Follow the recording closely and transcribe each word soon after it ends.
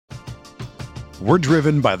We're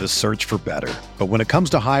driven by the search for better. But when it comes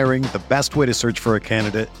to hiring, the best way to search for a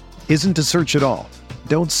candidate isn't to search at all.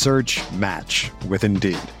 Don't search, match with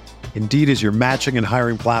Indeed. Indeed is your matching and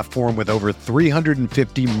hiring platform with over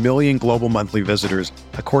 350 million global monthly visitors,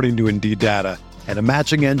 according to Indeed data, and a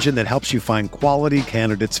matching engine that helps you find quality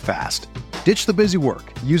candidates fast. Ditch the busy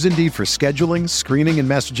work. Use Indeed for scheduling, screening, and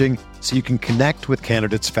messaging so you can connect with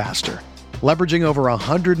candidates faster. Leveraging over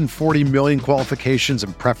 140 million qualifications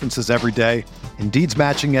and preferences every day, Indeed's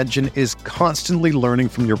matching engine is constantly learning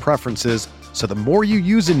from your preferences, so the more you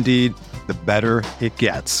use Indeed, the better it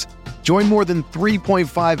gets. Join more than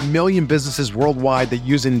 3.5 million businesses worldwide that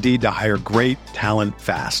use Indeed to hire great talent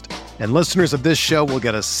fast. And listeners of this show will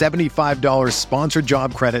get a $75 sponsored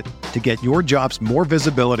job credit to get your jobs more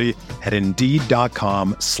visibility at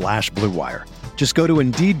Indeed.com/Blue Wire. Just go to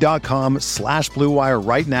Indeed.com/Blue Wire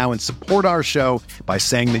right now and support our show by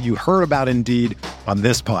saying that you heard about Indeed on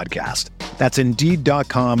this podcast. That's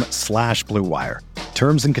Indeed.com/Blue Wire.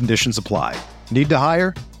 Terms and conditions apply. Need to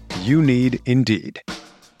hire? You need Indeed.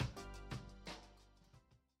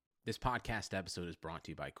 This podcast episode is brought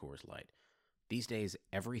to you by Coors Light. These days,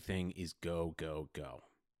 everything is go, go, go.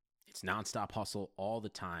 It's nonstop hustle all the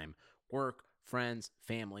time. Work, friends,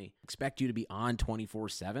 family, expect you to be on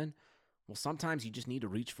 24/7. Well, sometimes you just need to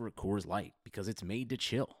reach for a Coors Light because it's made to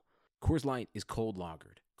chill. Coors Light is cold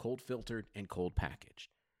lagered, cold filtered, and cold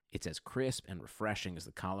packaged. It's as crisp and refreshing as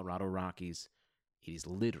the Colorado Rockies. It is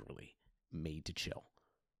literally made to chill.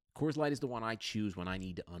 Coors Light is the one I choose when I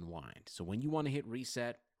need to unwind. So when you want to hit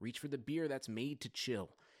reset, reach for the beer that's made to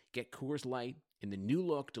chill. Get Coors Light in the new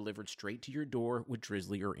look delivered straight to your door with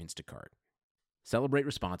Drizzly or Instacart. Celebrate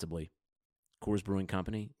responsibly. Coors Brewing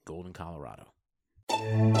Company, Golden, Colorado.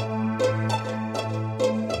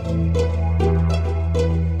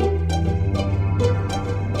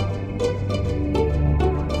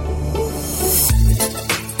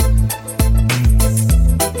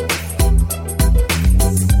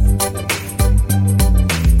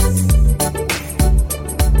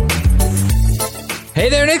 Hey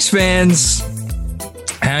there, Knicks fans.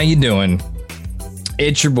 How you doing?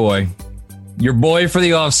 It's your boy for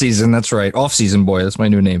the offseason. That's right. Offseason boy. That's my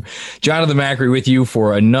new name. Jonathan Macri with you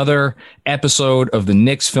for another episode of the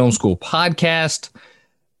Knicks Film School podcast.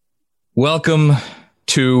 Welcome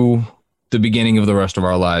to the beginning of the rest of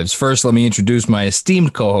our lives. First, let me introduce my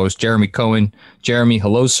esteemed co-host, Jeremy Cohen. Jeremy,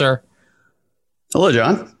 hello, sir. Hello,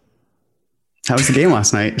 John. How was the game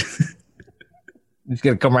last night? He's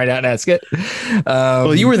going to come right out and ask it.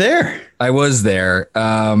 Well, you were there. I was there.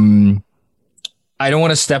 I don't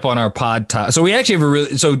want to step on our pod. So we actually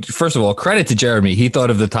have so first of all, credit to Jeremy. He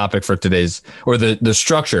thought of the topic for today's, or the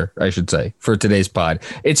structure, I should say, for today's pod.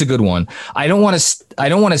 It's a good one. I don't want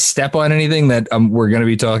to step on anything that we're going to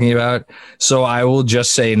be talking about. So I will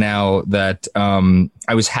just say now that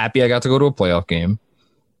I was happy I got to go to a playoff game.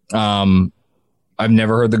 I've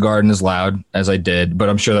never heard the Garden as loud as I did, but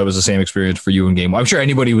I'm sure that was the same experience for you in game. I'm sure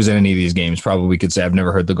anybody who was in any of these games probably could say I've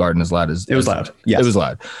never heard the Garden as loud as it was loud. Yes. It was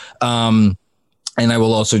loud. And I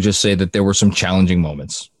will also just say that there were some challenging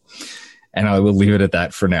moments, and I will leave it at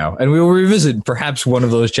that for now. And we will revisit perhaps one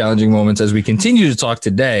of those challenging moments as we continue to talk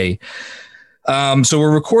today. So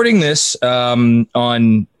we're recording this on I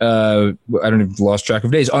don't even lost track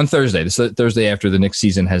of days, on Thursday. This is Thursday after the Knicks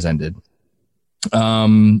season has ended.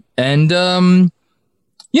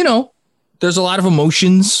 You know, there's a lot of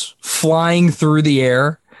emotions flying through the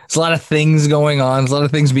air. There's a lot of things going on. There's a lot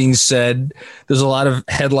of things being said. There's a lot of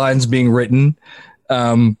headlines being written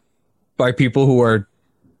by people who are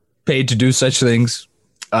paid to do such things.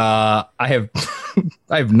 I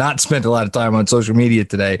have not spent a lot of time on social media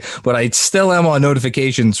today, but I still am on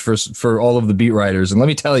notifications for all of the beat writers. And let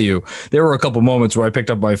me tell you, there were a couple moments where I picked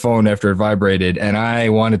up my phone after it vibrated and I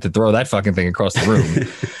wanted to throw that fucking thing across the room.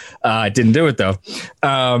 I didn't do it though.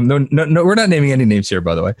 No, we're not naming any names here,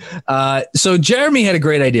 by the way. So Jeremy had a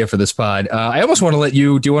great idea for this pod. I almost want to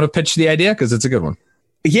do you want to pitch the idea? Cause it's a good one.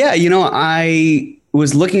 Yeah. You know, I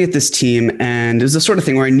was looking at this team and it was the sort of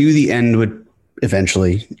thing where I knew the end would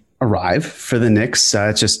eventually arrive for the Knicks.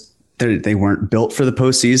 It's just, they weren't built for the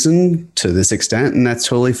postseason to this extent, and that's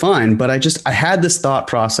totally fine. But I had this thought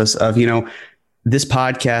process of, you know, this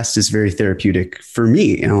podcast is very therapeutic for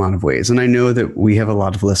me in a lot of ways. And I know that we have a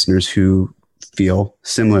lot of listeners who feel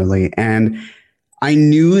similarly. And I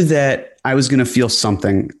knew that I was going to feel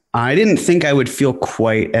something. I didn't think I would feel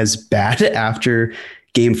quite as bad after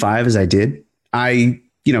Game 5 as I did.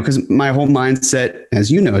 Because my whole mindset,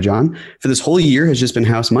 as you know, John, for this whole year has just been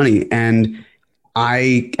house money. And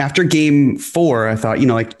after Game 4, I thought,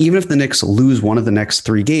 even if the Knicks lose one of the next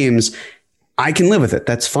 3 games, I can live with it.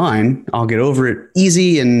 That's fine. I'll get over it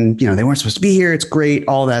easy. And, they weren't supposed to be here. It's great.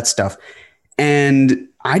 All that stuff. And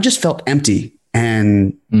I just felt empty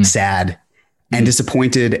and sad and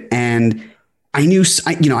disappointed. And I know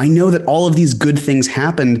that all of these good things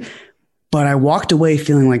happened, but I walked away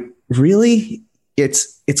feeling like, really,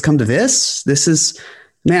 it's come to this. This is,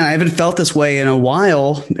 man, I haven't felt this way in a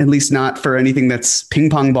while, at least not for anything that's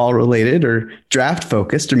ping pong ball related or draft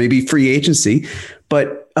focused or maybe free agency,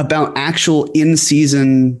 but about actual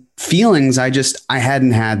in-season feelings. I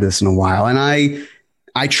hadn't had this in a while. And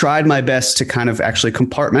I tried my best to kind of actually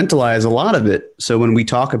compartmentalize a lot of it. So when we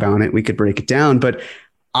talk about it, we could break it down. But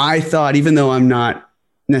I thought, even though I'm not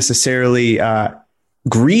necessarily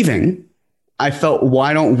grieving, I felt,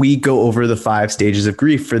 why don't we go over the 5 stages of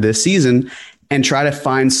grief for this season and try to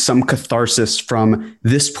find some catharsis from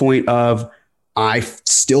this point of, I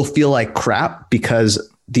still feel like crap because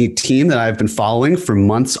the team that I've been following for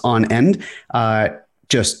months on end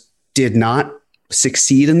just did not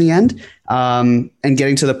succeed in the end. And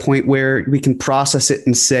getting to the point where we can process it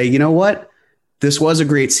and say, you know what? This was a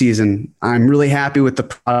great season. I'm really happy with the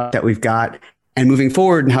product that we've got and moving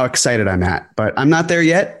forward and how excited I'm at. But I'm not there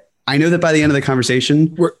yet. I know that by the end of the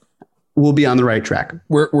conversation, we'll be on the right track.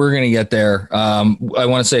 We're going to get there. I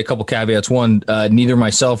want to say a couple caveats. One, neither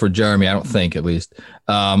myself or Jeremy, I don't think at least,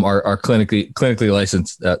 are clinically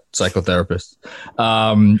licensed psychotherapists.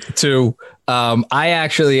 Two,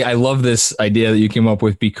 I love this idea that you came up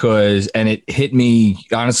with and it hit me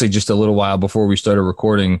honestly just a little while before we started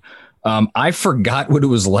recording. I forgot what it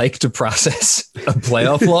was like to process a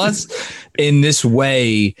playoff loss in this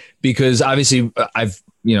way, because obviously as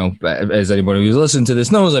anybody who's listened to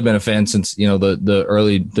this knows, I've been a fan since,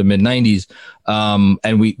 the mid 90s.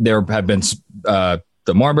 And there have been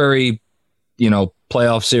the Marbury,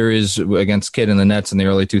 playoff series against Kidd and the Nets in the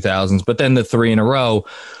early 2000s, but then the 3 in a row.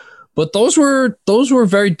 But those were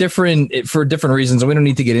very different for different reasons. And we don't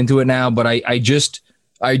need to get into it now, but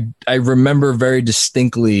I remember very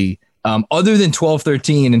distinctly, other than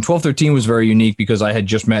 12-13, and 12-13 was very unique because I had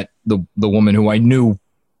just met the woman who I knew.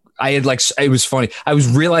 It was funny. I was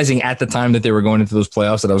realizing at the time that they were going into those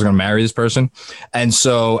playoffs that I was going to marry this person. And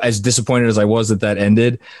so as disappointed as I was that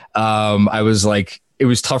ended, I was like, it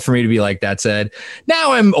was tough for me to be like, that said,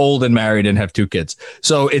 now I'm old and married and have 2 kids.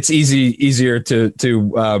 So it's easier to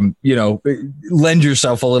lend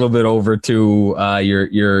yourself a little bit over to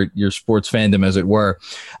your sports fandom, as it were.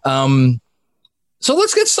 So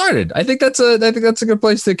let's get started. I think that's a good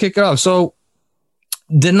place to kick it off. So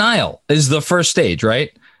denial is the first stage,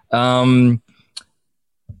 right? I've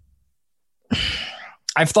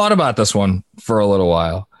thought about this one for a little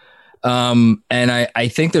while. And I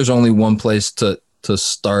think there's only one place to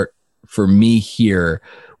start for me here,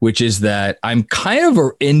 which is that I'm kind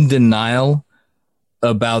of in denial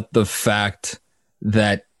about the fact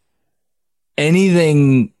that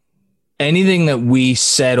anything that we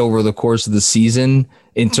said over the course of the season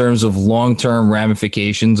in terms of long-term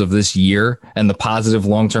ramifications of this year and the positive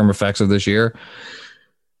long-term effects of this year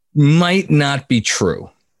might not be true.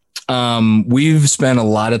 We've spent a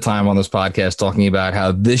lot of time on this podcast talking about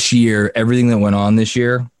how this year, everything that went on this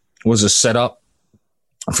year was a setup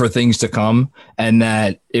for things to come, and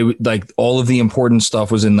that it like all of the important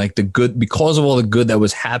stuff was in like the good because of all the good that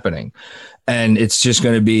was happening. And it's just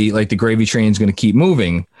going to be like the gravy train is going to keep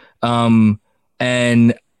moving.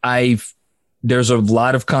 And there's a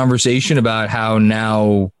lot of conversation about how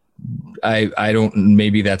now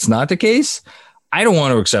maybe that's not the case. I don't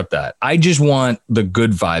want to accept that. I just want the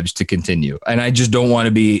good vibes to continue. And I just don't want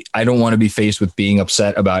to be faced with being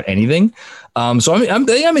upset about anything. So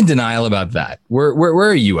I'm in denial about that. Where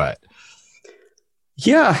are you at?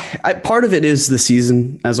 Yeah. Part of it is the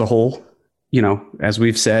season as a whole. As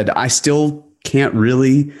we've said, I still can't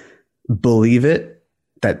really believe it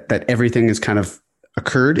that everything has kind of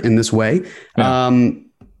occurred in this way. Yeah.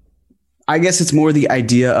 I guess it's more the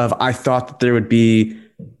idea of, I thought that there would be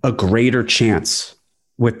a greater chance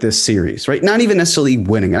with this series, right? Not even necessarily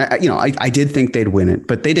winning. I did think they'd win it,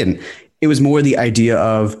 but they didn't. It was more the idea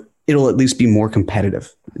of it'll at least be more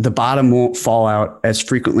competitive. The bottom won't fall out as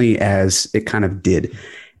frequently as it kind of did.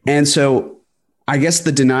 And so I guess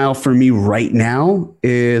the denial for me right now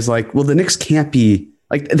is like, well, the Knicks can't be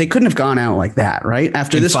like, they couldn't have gone out like that, right?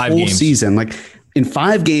 After this whole season, like in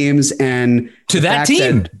 5 games, and to that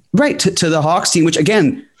team, right? To the Hawks team, which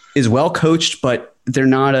again is well coached, but they're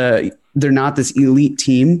not this elite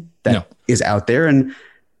team that is out there. And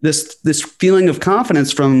this feeling of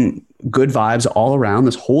confidence from good vibes all around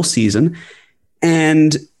this whole season.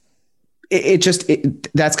 And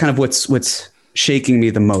that's kind of what's shaking me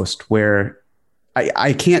the most, where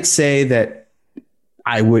I can't say that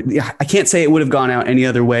I can't say it would have gone out any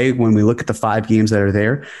other way when we look at the 5 games that are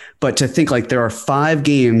there, but to think like there are 5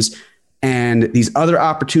 games and these other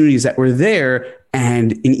opportunities that were there,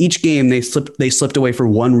 and in each game they slipped away for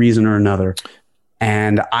one reason or another.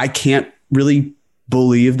 And I can't really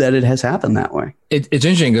believe that it has happened that way. It's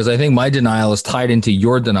interesting because I think my denial is tied into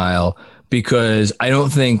your denial, because I don't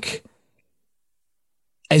think,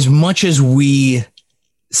 as much as we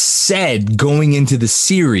said going into the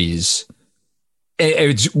series,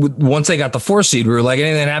 it's once they got the 4 seed, we were like,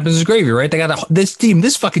 anything that happens is gravy, right? They got this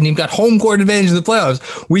fucking team got home court advantage in the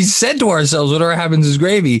playoffs. We said to ourselves, whatever happens is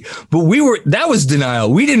gravy, but that was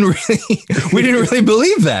denial. We didn't really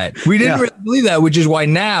believe that. We didn't really believe that, which is why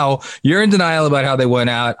now you're in denial about how they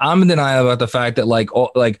went out. I'm in denial about the fact that like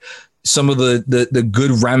some of the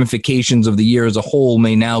good ramifications of the year as a whole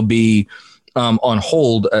may now be on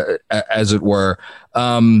hold, as it were.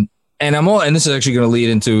 And this is actually going to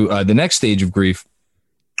lead into the next stage of grief,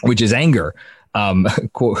 which is anger.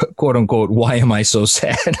 Quote unquote, why am I so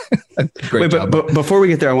sad? But before we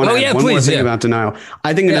get there, I want to add one more thing about denial.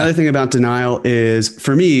 I think another thing about denial is,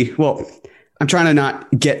 for me, well, I'm trying to not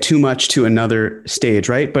get too much to another stage,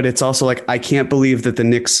 right? But it's also like, I can't believe that the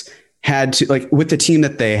Knicks had to, like, with the team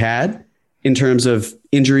that they had in terms of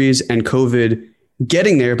injuries and COVID,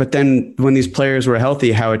 getting there, but then when these players were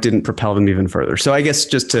healthy, how it didn't propel them even further. So I guess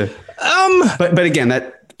just to, but again,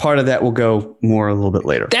 that part of that will go more a little bit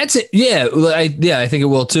later. That's it. Yeah. I think it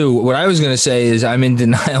will too. What I was going to say is I'm in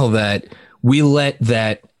denial that we let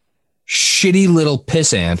that shitty little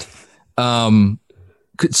pissant,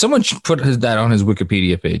 could someone put that on his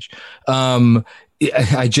Wikipedia page? You're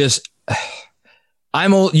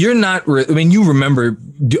not, I mean, you remember,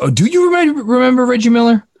 do you remember Reggie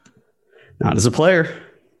Miller? Not as a player.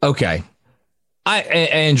 Okay.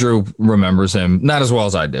 Andrew remembers him not as well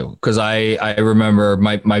as I do, because I remember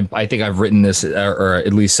I think I've written this or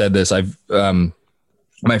at least said this.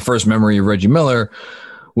 My first memory of Reggie Miller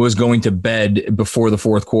was going to bed before the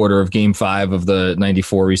fourth quarter of Game 5 of the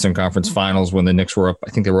 '94 Eastern Conference Finals, when the Knicks were up. I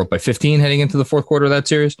think they were up by 15 heading into the fourth quarter of that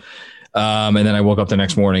series. And then I woke up the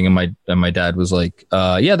next morning and my dad was like,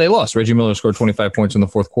 "Yeah, they lost. Reggie Miller scored 25 points in the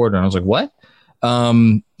fourth quarter," and I was like, "What?"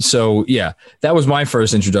 So yeah, that was my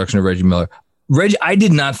first introduction to Reggie Miller. I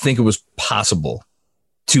did not think it was possible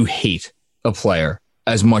to hate a player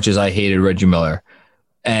as much as I hated Reggie Miller.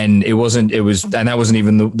 And that wasn't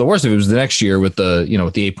even the worst of it. It was the next year with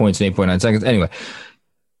with the 8 points and 8.9 seconds. Anyway,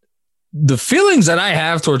 the feelings that I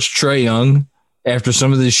have towards Trae Young after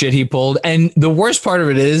some of the shit he pulled. And the worst part of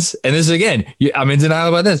it is, and this is, again, I'm in denial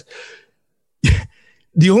about this.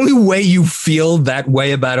 The only way you feel that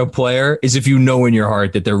way about a player is if you know in your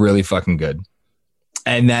heart that they're really fucking good.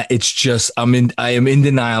 And that it's just, I am in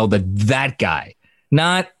denial that guy,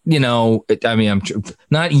 not, I'm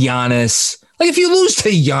not Giannis. Like, if you lose to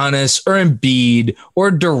Giannis or Embiid or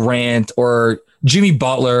Durant or Jimmy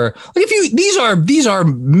Butler, like, these are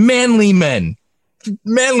manly men,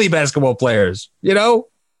 manly basketball players, Andrew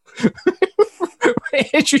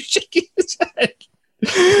shaking his head.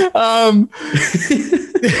 Telling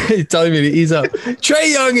me to ease up.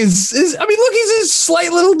 Trae Young is look, he's a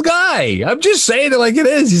slight little guy. I'm just saying it like it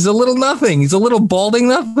is. He's a little nothing. He's a little balding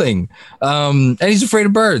nothing. And he's afraid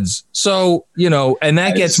of birds. So, and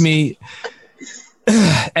that gets me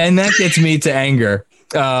to anger.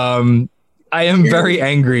 I am very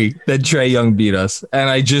angry that Trae Young beat us, and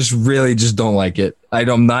I just really don't like it.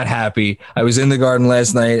 I'm not happy. I was in the Garden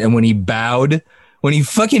last night, and when he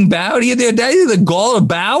fucking bowed, he had the gall to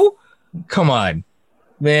bow. Come on,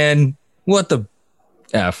 man. What the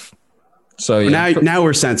F? So yeah. Now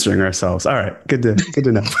we're censoring ourselves. All right. Good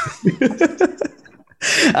to know.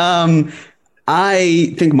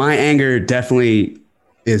 I think my anger definitely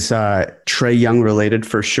is Trae Young related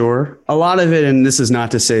for sure. A lot of it, and this is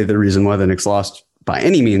not to say the reason why the Knicks lost by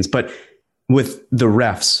any means, but with the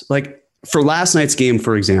refs, like for last night's game,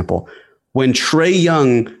 for example, when Trae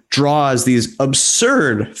Young draws these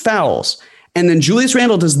absurd fouls and then Julius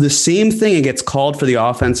Randle does the same thing and gets called for the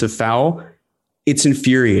offensive foul, it's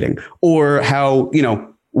infuriating. Or how,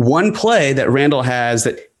 one play that Randle has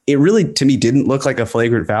that it really, to me, didn't look like a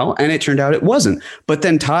flagrant foul, and it turned out it wasn't. But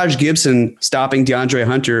then Taj Gibson stopping DeAndre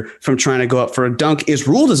Hunter from trying to go up for a dunk is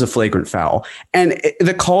ruled as a flagrant foul. And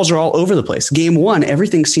the calls are all over the place. Game 1,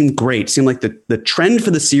 everything seemed great. It seemed like the trend for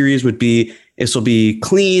the series would be this will be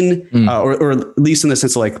clean, or at least in the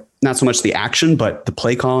sense of like not so much the action, but the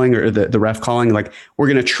play calling or the ref calling. Like, we're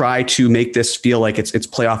going to try to make this feel like it's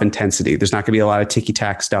playoff intensity. There's not going to be a lot of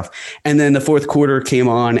ticky-tack stuff. And then the fourth quarter came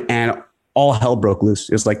on and all hell broke loose.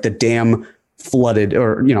 It was like the dam flooded,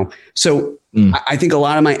 So I think a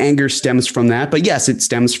lot of my anger stems from that. But yes, it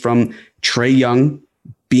stems from Trae Young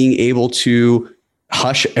being able to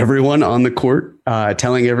hush everyone on the court,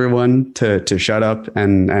 telling everyone to shut up,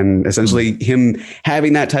 and essentially him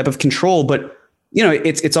having that type of control. But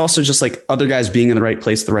it's also just like other guys being in the right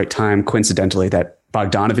place at the right time. Coincidentally, that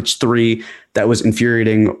Bogdanovich 3 that was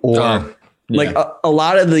infuriating, or like a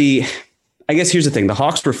lot of the. I guess here's the thing: the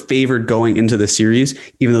Hawks were favored going into the series,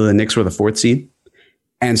 even though the Knicks were the 4th seed,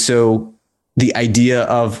 and so the idea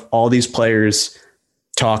of all these players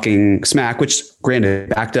talking smack, which granted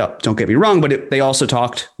backed up, don't get me wrong, but they also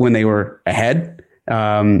talked when they were ahead.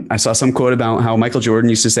 I saw some quote about how Michael Jordan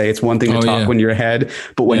used to say it's one thing to talk when you're ahead,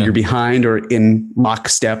 but when you're behind or in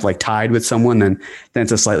lockstep, like tied with someone, then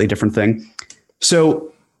it's a slightly different thing.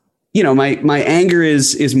 So, my anger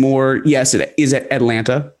is more, yes, it is at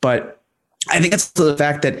Atlanta, but I think it's the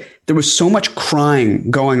fact that there was so much crying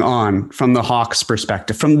going on from the Hawks'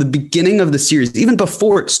 perspective from the beginning of the series, even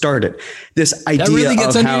before it started. This idea that really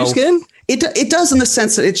gets of under how your skin? It does, in the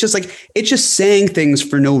sense that it's just saying things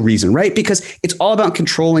for no reason, right? Because it's all about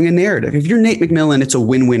controlling a narrative. If you're Nate McMillan, it's a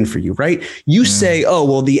win-win for you, right? You say, oh,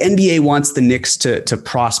 well, the NBA wants the Knicks to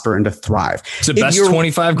prosper and to thrive. It's the best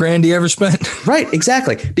 $25,000 you ever spent. Right,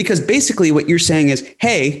 exactly. Because basically what you're saying is,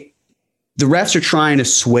 hey, the refs are trying to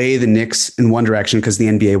sway the Knicks in one direction because the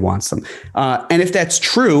NBA wants them. And if that's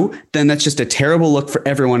true, then that's just a terrible look for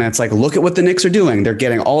everyone. And it's like, look at what the Knicks are doing. They're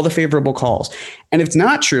getting all the favorable calls. And if it's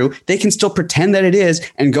not true, they can still pretend that it is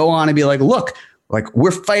and go on and be like, look, like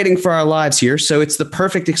we're fighting for our lives here. So it's the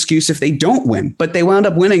perfect excuse if they don't win, but they wound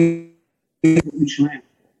up winning.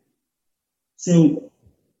 So,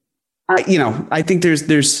 I think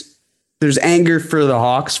there's anger for the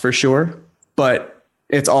Hawks for sure, but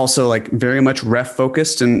it's also like very much ref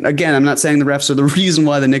focused. And again, I'm not saying the refs are the reason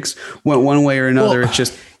why the Knicks went one way or another. Well, it's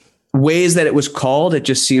just ways that it was called. It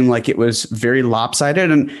just seemed like it was very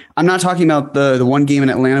lopsided. And I'm not talking about the one game in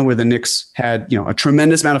Atlanta where the Knicks had, a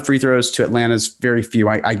tremendous amount of free throws to Atlanta's very few.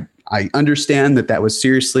 I understand that was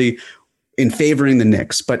seriously in favoring the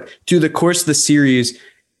Knicks, but through the course of the series,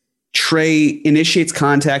 Trae initiates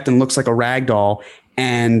contact and looks like a rag doll.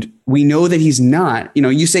 And we know that he's not,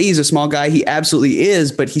 you say he's a small guy. He absolutely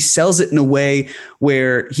is, but he sells it in a way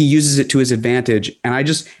where he uses it to his advantage. And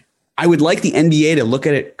I would like the NBA to look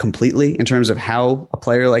at it completely in terms of how a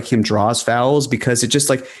player like him draws fouls, because it just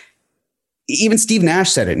like, even Steve Nash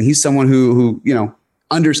said it. And he's someone who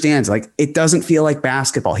understands, like, it doesn't feel like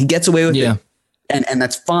basketball. He gets away with it. And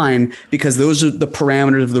that's fine, because those are the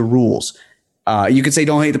parameters of the rules. You could say,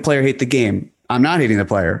 don't hate the player, hate the game. I'm not hating the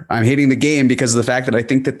player. I'm hating the game because of the fact that I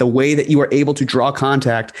think that the way that you are able to draw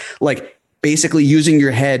contact, like basically using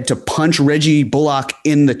your head to punch Reggie Bullock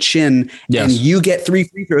in the chin, and you get 3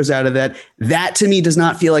 free throws out of that, that to me does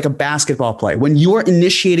not feel like a basketball play. When you're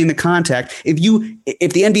initiating the contact, if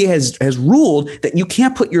the NBA has ruled that you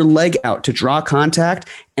can't put your leg out to draw contact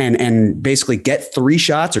and basically get 3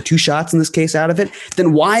 shots or 2 shots in this case out of it,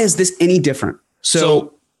 then why is this any different?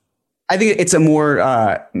 So I think it's a more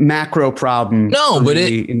macro problem. No, but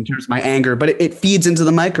in terms of my anger, but it feeds into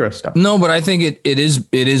the micro stuff. No, but I think it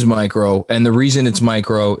is micro, and the reason it's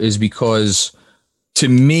micro is because, to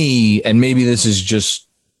me, and maybe this is just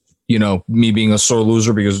me being a sore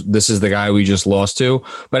loser because this is the guy we just lost to.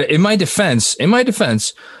 But in my defense,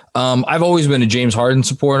 I've always been a James Harden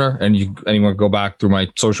supporter, and anyone go back through my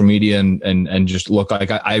social media and just look,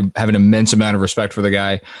 like I have an immense amount of respect for the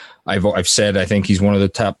guy. I've said I think he's one of the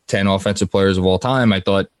top 10 offensive players of all time. I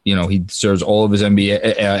thought he deserves all of his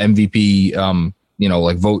NBA MVP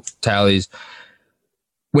like vote tallies.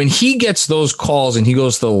 When he gets those calls and he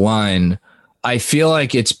goes to the line, I feel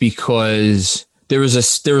like it's because there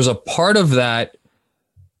is a part of that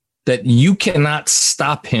you cannot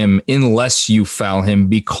stop him unless you foul him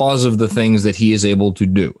because of the things that he is able to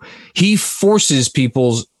do. He forces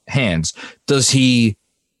people's hands. Does he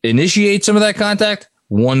initiate some of that contact?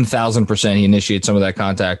 1,000% he initiates some of that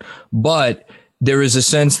contact. But there is a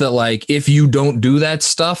sense that, like, if you don't do that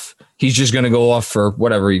stuff, he's just going to go off for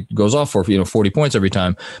whatever he goes off for, 40 points every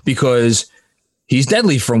time, because he's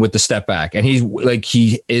deadly with the step back. And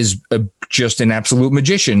he is just an absolute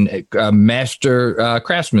magician, a master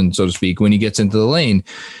craftsman, so to speak, when he gets into the lane.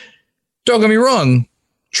 Don't get me wrong.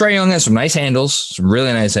 Trae Young has some nice handles, some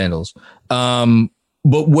really nice handles. But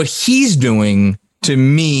what he's doing, to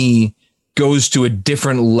me, goes to a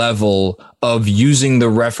different level of using the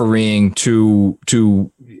refereeing to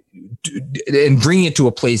and bringing it to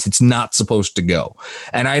a place it's not supposed to go.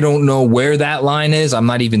 And I don't know where that line is. I'm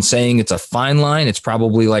not even saying it's a fine line. It's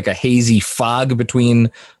probably like a hazy fog between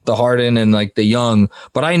the Harden and like the Young,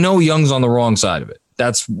 but I know Young's on the wrong side of it.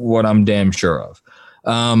 That's what I'm damn sure of.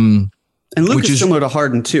 And Luke is similar to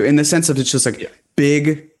Harden too, in the sense of it's just like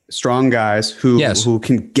big, strong guys who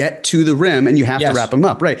can get to the rim, and you have to wrap them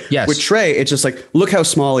up, right? Yes. With Trae, it's just like, look how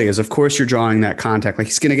small he is. Of course, you're drawing that contact. Like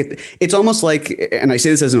he's gonna get. It's almost like, and I say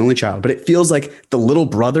this as an only child, but it feels like the little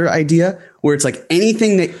brother idea, where it's like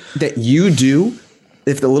anything that you do,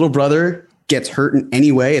 if the little brother gets hurt in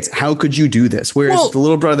any way, it's how could you do this? Whereas if the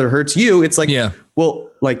little brother hurts you, it's like, well,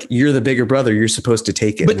 like you're the bigger brother, you're supposed to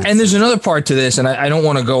take it. But and there's another part to this, and I don't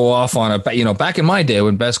want to go off on it, but back in my day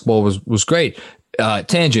when basketball was great,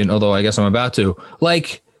 tangent, although I guess I'm about to,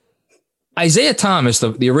 like Isaiah Thomas,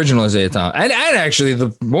 the original Isaiah Thomas, and actually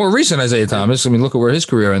the more recent Isaiah Thomas. I mean, look at where his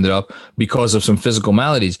career ended up because of some physical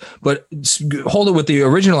maladies. But hold it with the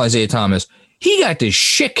original Isaiah Thomas, he got the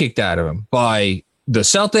shit kicked out of him by the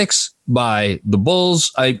Celtics, by the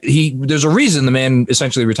Bulls. There's a reason the man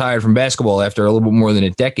essentially retired from basketball after a little bit more than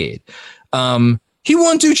a decade. He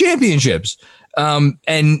won 2 championships.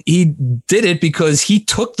 And he did it because he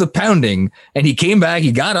took the pounding and he came back,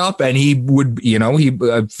 he got up, and he would, he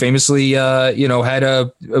famously, had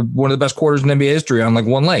one of the best quarters in NBA history on like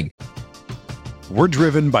one leg. We're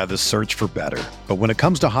driven by the search for better. But when it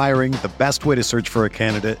comes to hiring, the best way to search for a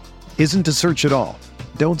candidate isn't to search at all.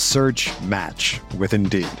 Don't search, match with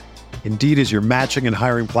Indeed. Indeed is your matching and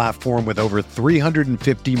hiring platform with over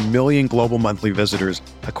 350 million global monthly visitors,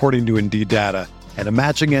 according to Indeed data, and a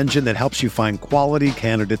matching engine that helps you find quality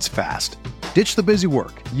candidates fast. Ditch the busy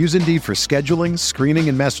work. Use Indeed for scheduling, screening,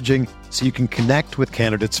 and messaging so you can connect with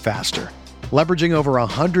candidates faster. Leveraging over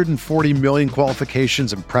 140 million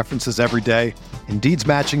qualifications and preferences every day, Indeed's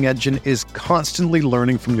matching engine is constantly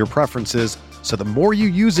learning from your preferences, so the more you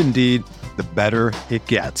use Indeed, the better it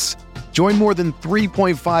gets. Join more than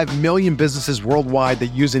 3.5 million businesses worldwide that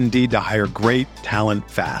use Indeed to hire great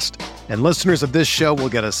talent fast. And listeners of this show will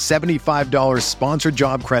get a $75 sponsored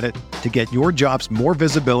job credit to get your jobs more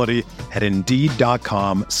visibility at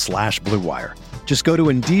Indeed.com/Blue Wire. Just go to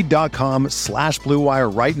Indeed.com/Blue Wire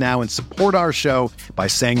right now and support our show by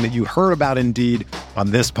saying that you heard about Indeed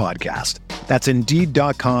on this podcast. That's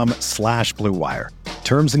Indeed.com/Blue Wire.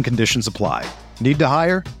 Terms and conditions apply. Need to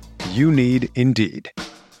hire? You need Indeed.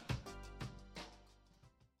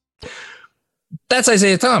 That's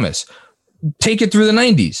Isaiah Thomas. Take it through the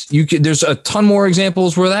 90s. There's a ton more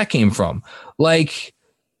examples where that came from. Like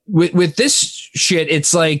with this shit,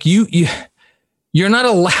 it's like you're not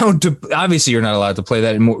allowed to. Obviously, you're not allowed to play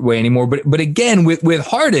that way anymore. But again, with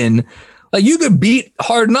Harden, like you could beat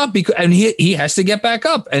Harden up and he has to get back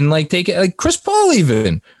up and like take it. Like Chris Paul,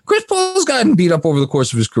 Chris Paul's gotten beat up over the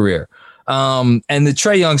course of his career. And the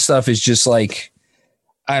Trae Young stuff is just like,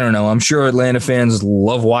 I don't know. I'm sure Atlanta fans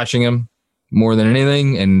love watching him more than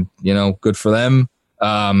anything, and good for them.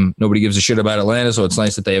 Nobody gives a shit about Atlanta, so it's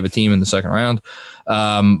nice that they have a team in the second round.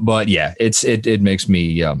 But yeah, it makes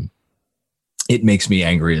me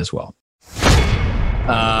angry as well.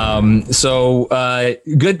 So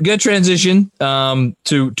good transition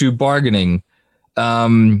to bargaining.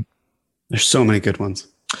 There's so many good ones.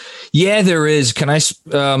 Yeah, there is. Can I?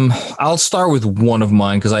 I'll start with one of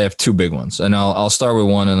mine because I have 2 big ones, and I'll start with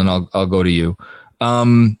one, and then I'll go to you.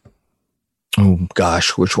 Oh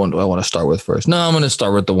gosh, which one do I want to start with first? No, I'm going to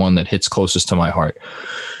start with the one that hits closest to my heart.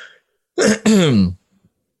 You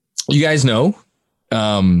guys know,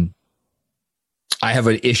 I have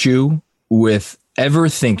an issue with ever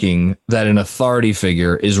thinking that an authority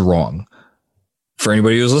figure is wrong. For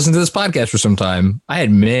anybody who's listened to this podcast for some time, I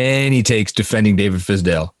had many takes defending David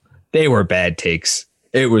Fizdale. They were bad takes.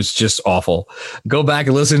 It was just awful. Go back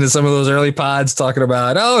and listen to some of those early pods talking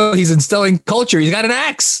about, he's instilling culture. He's got an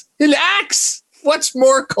axe. An axe. What's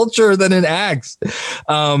more culture than an axe?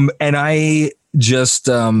 And I just,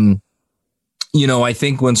 I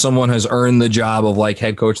think when someone has earned the job of like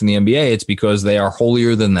head coach in the NBA, it's because they are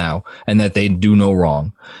holier than thou and that they do no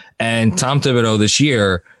wrong. And Tom Thibodeau this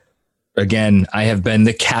year, again, I have been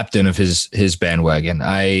the captain of his bandwagon.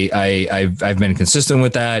 I've been consistent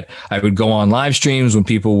with that. I would go on live streams when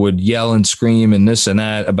people would yell and scream and this and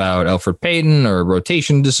that about Elfrid Payton or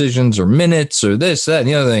rotation decisions or minutes or this, that, and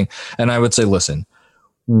the other thing. And I would say, listen,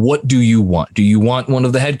 what do you want? Do you want one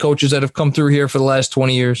of the head coaches that have come through here for the last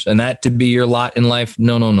 20 years and that to be your lot in life?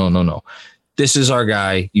 No. This is our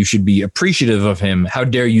guy. You should be appreciative of him. How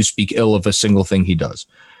dare you speak ill of a single thing he does?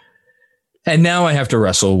 And now I have to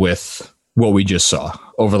wrestle with what we just saw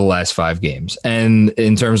over the last 5 games. And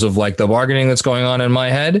in terms of like the bargaining that's going on in my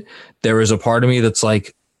head, there is a part of me that's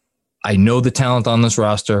like, I know the talent on this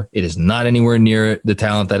roster. It is not anywhere near the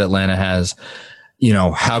talent that Atlanta has.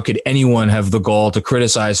 How could anyone have the gall to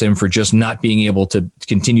criticize him for just not being able to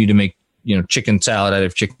continue to make, chicken salad out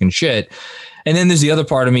of chicken shit? And then there's the other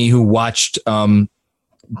part of me who watched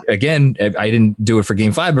again, I didn't do it for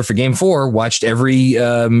game 5, but for game 4, watched every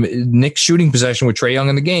Knicks shooting possession with Trae Young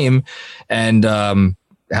in the game. And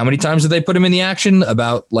how many times did they put him in the action?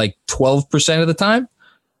 About like 12% of the time,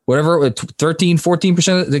 whatever, 13,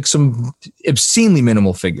 14%, like some obscenely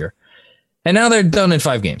minimal figure. And now they're done in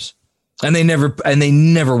 5 games, and they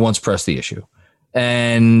never once pressed the issue.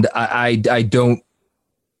 And I don't,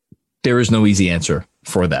 there is no easy answer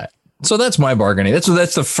for that. So that's my bargaining.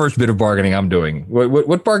 That's the first bit of bargaining I'm doing.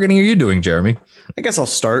 What bargaining are you doing, Jeremy? I guess I'll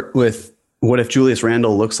start with, what if Julius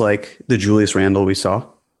Randle looks like the Julius Randle we saw?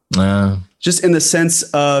 Just in the sense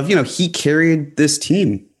of, he carried this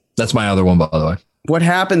team. That's my other one, by the way. What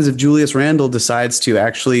happens if Julius Randle decides to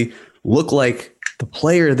actually look like the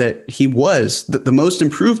player that he was, the most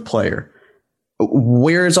improved player?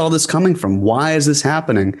 Where is all this coming from? Why is this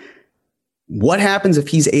happening? What happens if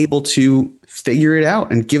he's able to figure it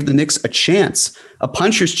out and give the Knicks a chance, a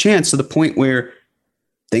puncher's chance, to the point where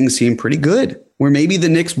things seem pretty good, where maybe the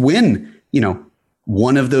Knicks win,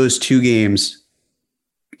 one of those 2 games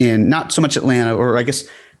in not so much Atlanta, or I guess,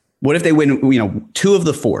 what if they win, 2 of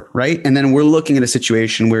the 4, right? And then we're looking at a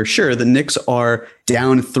situation where, sure, the Knicks are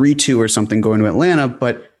down 3-2 or something going to Atlanta,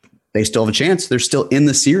 but they still have a chance. They're still in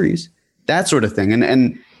the series, that sort of thing.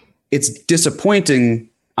 And it's disappointing,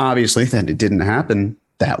 obviously, that it didn't happen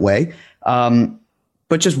that way.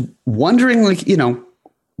 But just wondering,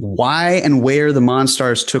 why and where the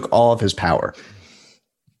Monstars took all of his power.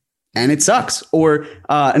 And it sucks. Or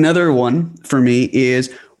another one for me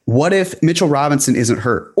is, what if Mitchell Robinson isn't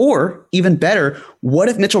hurt? Or even better, what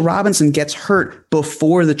if Mitchell Robinson gets hurt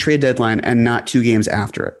before the trade deadline and not 2 games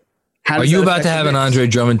after it? Are you about to have an Andre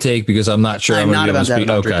Drummond take? Because I'm not sure. I'm not about to have an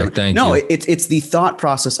Andre Drummond. Thank you. No, it's the thought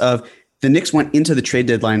process of, the Knicks went into the trade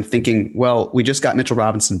deadline thinking, well, we just got Mitchell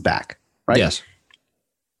Robinson back, right? Yes.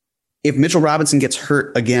 If Mitchell Robinson gets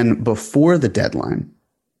hurt again before the deadline,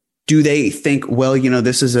 do they think, well,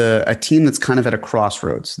 this is a team that's kind of at a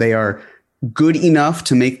crossroads. They are good enough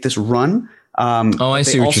to make this run. I see what you're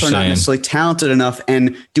saying. They also are not necessarily talented enough.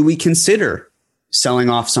 And do we consider selling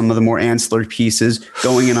off some of the more ancillary pieces,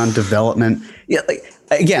 going in on development? Yeah,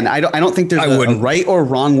 again, I don't think there's a right or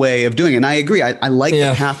wrong way of doing it. And I agree. I like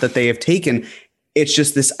the path that they have taken. It's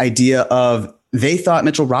just this idea of, they thought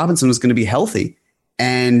Mitchell Robinson was going to be healthy,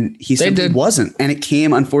 and he simply wasn't. And it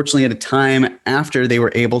came, unfortunately, at a time after they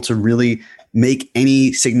were able to really make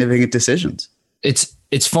any significant decisions.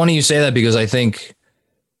 It's funny you say that, because I think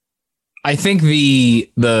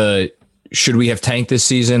the should we have tanked this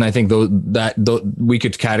season? I think that we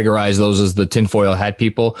could categorize those as the tinfoil hat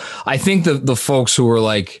people. I think the folks who were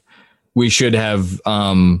like, we should have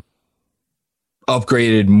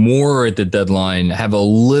upgraded more at the deadline have a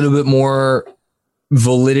little bit more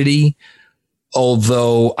validity.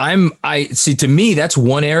 Although I see, to me, that's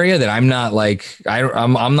one area that I'm not like,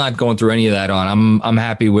 I'm not going through any of that on. I'm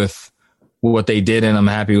happy with what they did, and I'm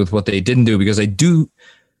happy with what they didn't do, because I do.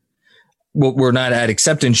 Well, we're not at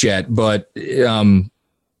acceptance yet, but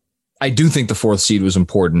I do think the 4th seed was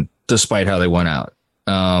important, despite how they went out.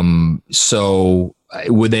 So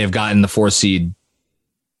would they have gotten the 4th seed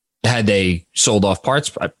had they sold off parts?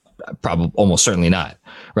 Probably, almost certainly not.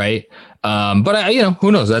 Right. But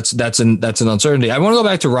who knows? That's an uncertainty. I want to go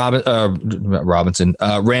back to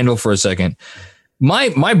Randle for a second.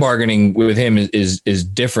 My bargaining with him is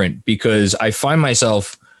different, because I find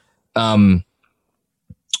myself,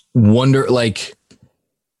 wonder, like,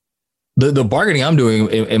 the bargaining I'm doing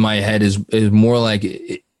in my head is more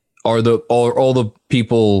like, are all the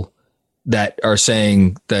people that are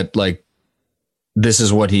saying that, like, this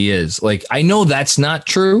is what he is. Like, I know that's not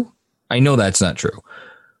true.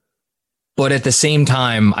 But at the same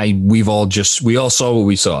time, we all saw what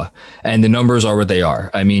we saw, and the numbers are what they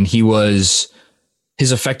are. I mean, his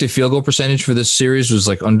effective field goal percentage for this series was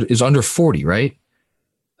like under 40, right?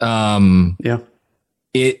 Yeah.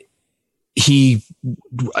 Can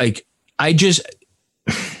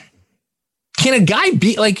a guy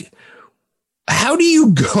be like, how do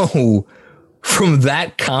you go from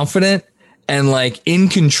that confident and like in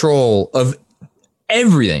control of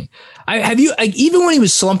everything? Even when he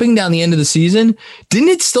was slumping down the end of the season, didn't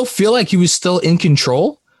it still feel like he was still in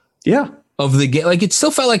control? Yeah. Of the game? Like, it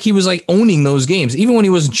still felt like he was like owning those games, even when he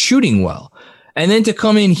wasn't shooting well. And then to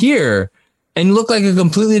come in here and look like a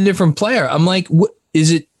completely different player, I'm like, what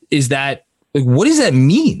is it? Is that, like, what does that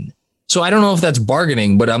mean? So I don't know if that's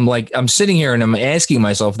bargaining, but I'm sitting here and I'm asking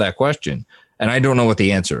myself that question, and I don't know what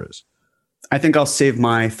the answer is. I think I'll save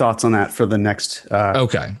my thoughts on that for the next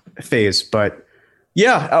phase. But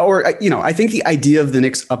yeah, I think the idea of the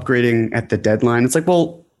Knicks upgrading at the deadline, it's like,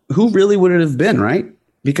 well, who really would it have been, right?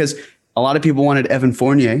 Because a lot of people wanted Evan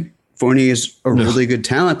Fournier Fournier is a really good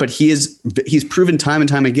talent, but he's proven time and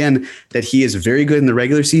time again that he is very good in the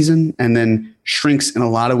regular season and then shrinks in a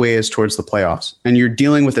lot of ways towards the playoffs. And you're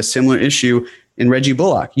dealing with a similar issue in Reggie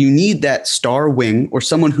Bullock. You need that star wing or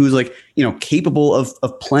someone who's like, capable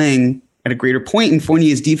of playing at a greater point. And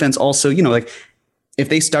Fournier's defense also, like if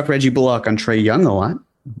they stuck Reggie Bullock on Trae Young a lot,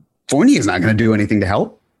 Fournier is not going to do anything to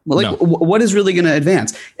help. Well, what is really going to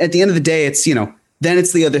advance? At the end of the day, it's, then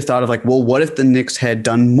it's the other thought of like, well, what if the Knicks had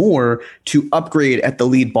done more to upgrade at the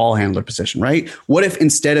lead ball handler position, right? What if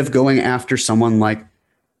instead of going after someone like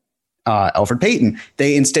Elfrid Payton,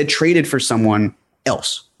 they instead traded for someone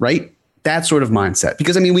else, right? That sort of mindset.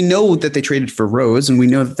 Because, we know that they traded for Rose and we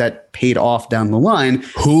know that paid off down the line.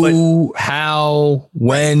 Who, how,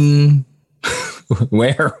 when...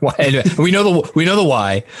 Where? Why? We know the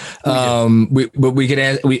why. But we could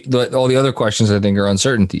ask. All the other questions I think are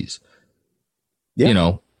uncertainties.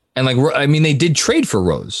 Yeah. And they did trade for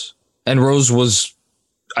Rose, and Rose was,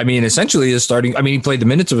 essentially a starting. He played the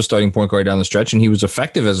minutes of a starting point guard down the stretch, and he was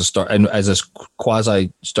effective as a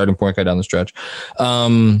quasi starting point guard down the stretch.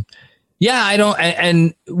 Yeah, I don't.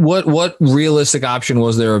 And what realistic option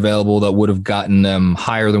was there available that would have gotten them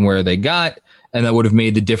higher than where they got? And that would have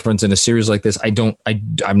made the difference in a series like this.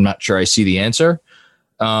 I'm not sure I see the answer.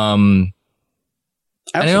 And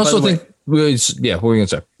I also think, what were you going to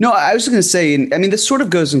say? No, I was going to say, this sort of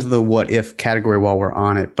goes into the what if category while we're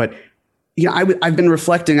on it. But, I've been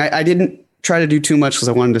reflecting. I didn't try to do too much because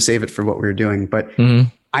I wanted to save it for what we were doing. But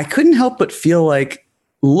I couldn't help but feel like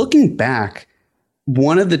looking back,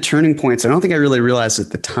 one of the turning points, I don't think I really realized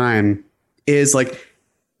at the time, is like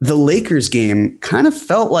the Lakers game kind of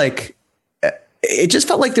felt like, it just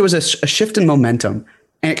felt like there was a shift in momentum,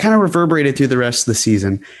 and it kind of reverberated through the rest of the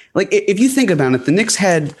season. Like if you think about it, the Knicks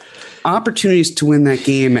had opportunities to win that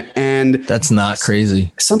game, and that's not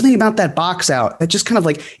crazy. Something about that box out that just kind of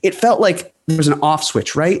like, it felt like there was an off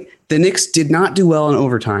switch, right? The Knicks did not do well in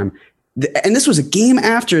overtime. And this was a game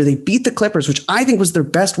after they beat the Clippers, which I think was their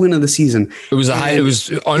best win of the season. It was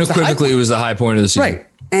unequivocally, it was the high point of the season. Right.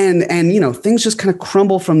 And things just kind of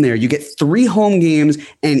crumble from there. You get 3 home games,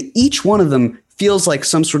 and each one of them feels like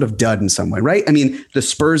some sort of dud in some way, right? The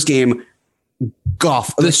Spurs game,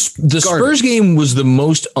 the Spurs game was the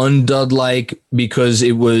most undud-like because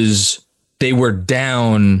they were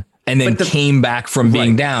down and then came back from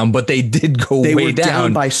being down, but they did go way down. They were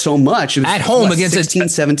down by so much. It was at home against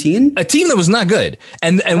 16-17? A team that was not good.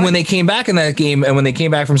 And when they came back in that game, and when they came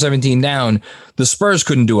back from 17 down, the Spurs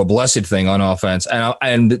couldn't do a blessed thing on offense.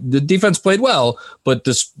 And the defense played well, but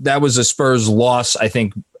that was a Spurs loss, I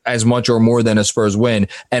think, as much or more than a Spurs win.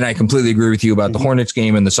 And I completely agree with you about the Hornets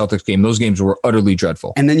game and the Celtics game. Those games were utterly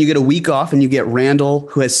dreadful. And then you get a week off and you get Randall,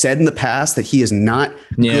 who has said in the past that he is not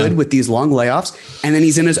good with these long layoffs. And then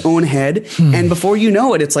he's in his own head. And before you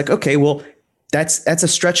know it, it's like, okay, well, that's a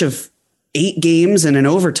stretch of 8 games and an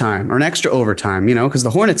overtime or an extra overtime, because the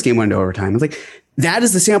Hornets game went to overtime. It's like, that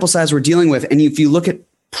is the sample size we're dealing with. And if you look at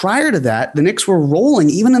prior to that, the Knicks were rolling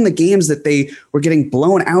even in the games that they were getting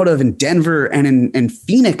blown out of in Denver and in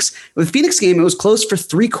Phoenix. With the Phoenix game, it was close for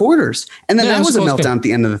 3 quarters. And then that was a meltdown at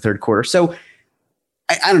the end of the third quarter. So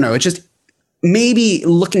I don't know. It's just maybe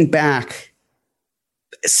looking back,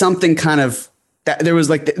 something kind of that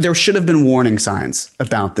there should have been warning signs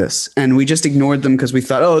about this. And we just ignored them because we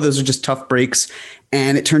thought, oh, those are just tough breaks.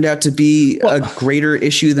 And it turned out to be a greater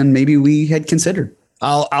issue than maybe we had considered.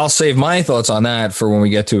 I'll save my thoughts on that for when we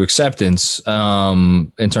get to acceptance,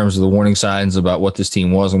 in terms of the warning signs about what this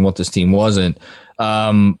team was and what this team wasn't.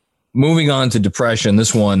 Moving on to depression,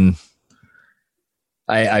 this one,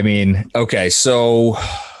 okay. So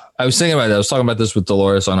I was thinking about that. I was talking about this with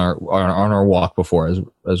Dolores on our walk before,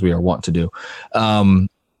 as we are wont to do. And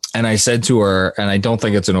I said to her, and I don't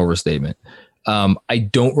think it's an overstatement, I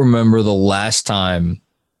don't remember the last time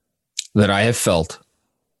that I have felt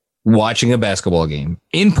watching a basketball game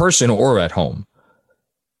in person or at home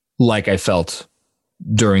like I felt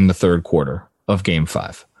during the third quarter of Game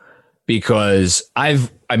 5, because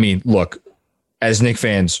look, as Knicks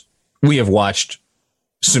fans, we have watched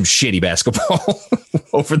some shitty basketball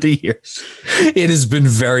over the years. It has been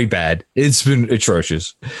very bad. It's been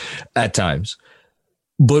atrocious at times.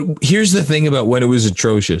 But here's the thing about when it was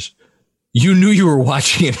atrocious. You knew you were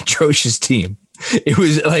watching an atrocious team. It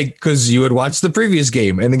was like, because you had watched the previous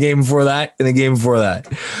game and the game before that and the game before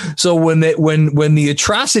that. So when the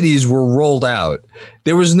atrocities were rolled out,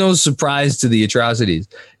 there was no surprise to the atrocities.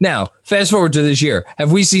 Now, fast forward to this year.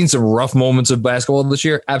 Have we seen some rough moments of basketball this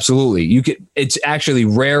year? Absolutely. It's actually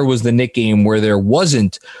rare was the Knicks game where there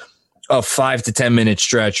wasn't a 5 to 10 minute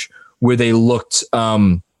stretch where they looked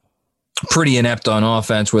pretty inept on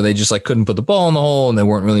offense where they just like couldn't put the ball in the hole and they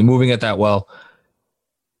weren't really moving it that well.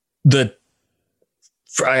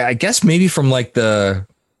 I guess maybe from almost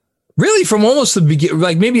the beginning,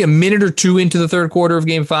 like maybe a minute or two into the third quarter of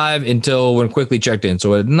game 5 until when Quickly checked in.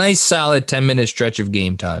 So a nice solid 10-minute stretch of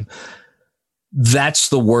game time. That's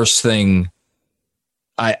the worst thing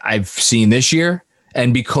I've seen this year.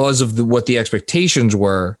 And because of what the expectations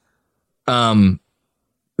were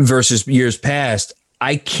versus years past,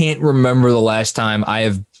 I can't remember the last time I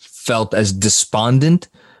have felt as despondent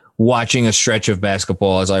watching a stretch of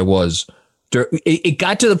basketball as I was. It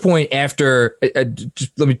got to the point after,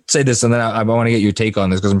 just let me say this and then I want to get your take on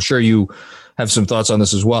this because I'm sure you have some thoughts on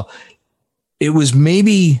this as well. It was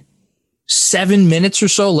maybe 7 minutes or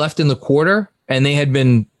so left in the quarter and they had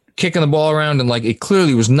been kicking the ball around and like it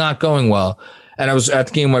clearly was not going well. And I was at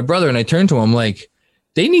the game with my brother and I turned to him like,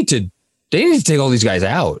 they need to take all these guys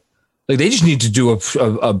out. Like they just need to do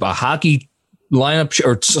a hockey lineup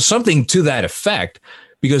or something to that effect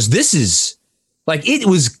because this is like, it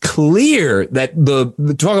was clear that the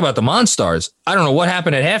talk about the Monstars. I don't know what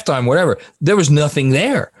happened at halftime, whatever. There was nothing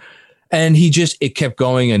there. And it kept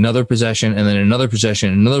going another possession and then another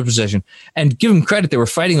possession, another possession. And give them credit, they were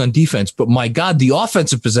fighting on defense. But my God, the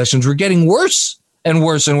offensive possessions were getting worse and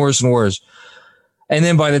worse and worse and worse. And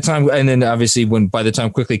then by the time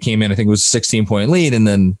Quickly came in, I think it was a 16-point lead. And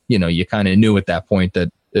then, you kind of knew at that point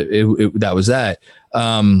that that was that.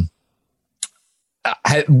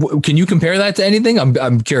 Can you compare that to anything?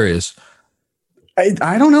 I'm curious.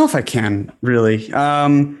 I don't know if I can really. I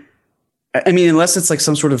mean, unless it's like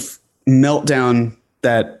some sort of meltdown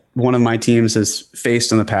that one of my teams has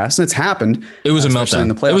faced in the past, and it's happened. It was a meltdown. In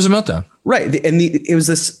the playoffs. It was a meltdown, right? And it was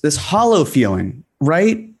this hollow feeling,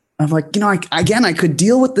 right? Of like, I could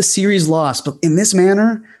deal with the series loss, but in this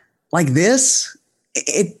manner, like this,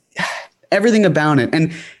 everything about it,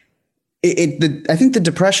 and I think the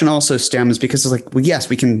depression also stems because it's like, well, yes,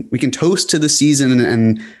 we can toast to the season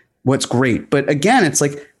and what's great, but again, it's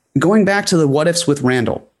like going back to the what ifs with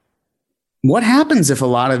Randall. What happens if a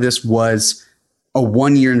lot of this was a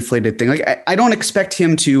 1 year inflated thing? Like, I don't expect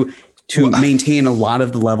him to maintain a lot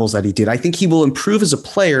of the levels that he did. I think he will improve as a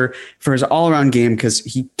player for his all around game because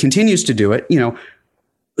he continues to do it.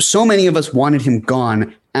 So many of us wanted him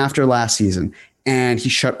gone after last season and he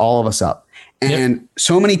shut all of us up. And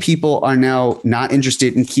so many people are now not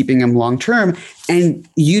interested in keeping him long term. And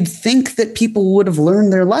you'd think that people would have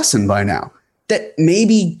learned their lesson by now, that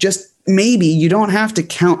maybe you don't have to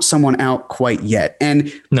count someone out quite yet.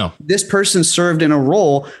 And no, this person served in a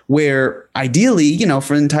role where ideally,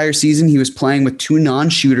 for an entire season, he was playing with 2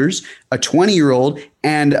 non-shooters, a 20-year-old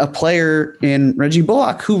and a player in Reggie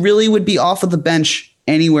Bullock, who really would be off of the bench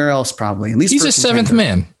anywhere else, probably. At least he's a 7th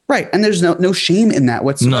man. Right. And there's no shame in that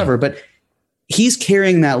whatsoever, but he's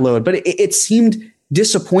carrying that load. But it seemed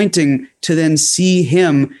disappointing to then see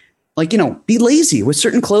him be lazy with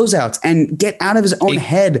certain closeouts and get out of his own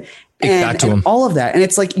head and all of that. And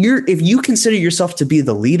it's like, if you consider yourself to be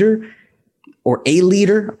the leader or a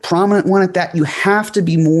leader, a prominent one at that, you have to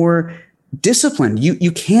be more disciplined.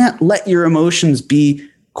 You can't let your emotions be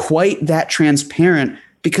quite that transparent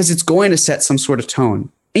because it's going to set some sort of tone.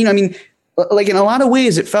 I mean, like in a lot of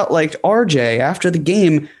ways, it felt like RJ after the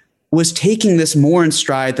game was taking this more in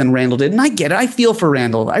stride than Randall did. And I get it. I feel for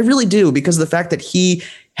Randall. I really do, because of the fact that he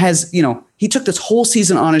has, he took this whole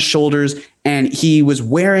season on his shoulders and he was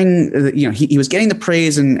wearing, he was getting the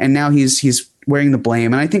praise and now he's wearing the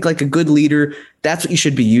blame. And I think like a good leader, that's what you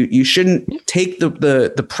should be. You shouldn't take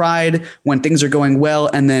the pride when things are going well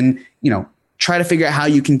and then, try to figure out how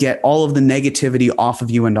you can get all of the negativity off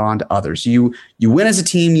of you and on to others. You win as a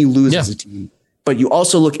team, you lose as a team, but you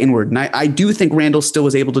also look inward. And I do think Randall still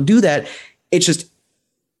was able to do that. It's just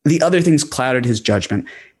the other things clouded his judgment.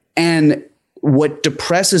 And what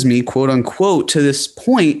depresses me, quote unquote, to this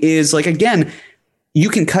point is like, again, you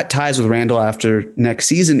can cut ties with Randall after next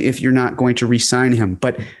season if you're not going to re-sign him.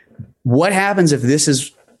 But what happens if this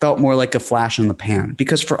is felt more like a flash in the pan?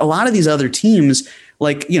 Because for a lot of these other teams,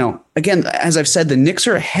 like, again, as I've said, the Knicks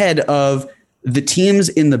are ahead of the teams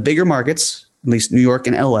in the bigger markets, at least New York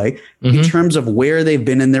and LA, in terms of where they've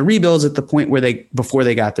been in their rebuilds at the point where before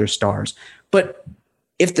they got their stars. But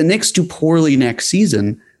if the Knicks do poorly next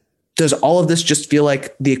season, does all of this just feel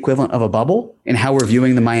like the equivalent of a bubble in how we're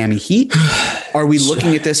viewing the Miami Heat? Are we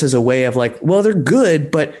looking at this as a way of like, well, they're good,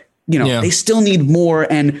 but they still need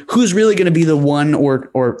more. And who's really going to be the one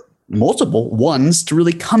or multiple ones to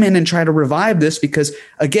really come in and try to revive this? Because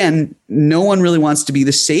again, no one really wants to be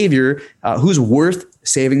the savior who's worth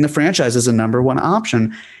saving the franchise as a number one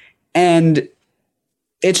option. And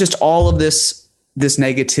it's just all of this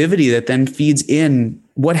negativity that then feeds in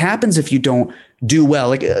what happens if you don't do well?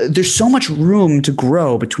 Like there's so much room to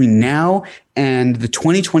grow between now and the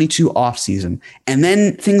 2022 offseason. And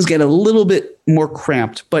then things get a little bit more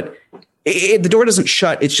cramped, but the door doesn't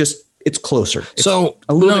shut. It's closer. It's a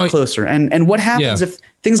little bit closer. And what happens if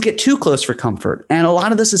things get too close for comfort? And a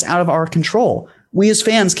lot of this is out of our control. We as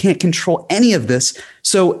fans can't control any of this.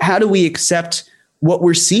 So how do we accept what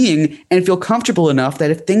we're seeing and feel comfortable enough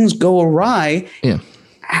that if things go awry,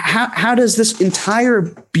 how does this entire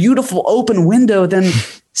beautiful open window then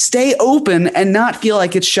stay open and not feel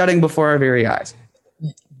like it's shutting before our very eyes?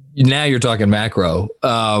 Now you're talking macro.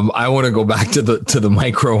 I want to go back to the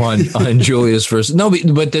micro on Julius first. No,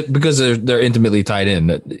 but because they're intimately tied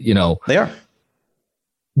in. You know, they are.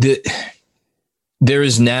 There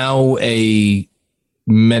is now a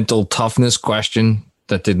mental toughness question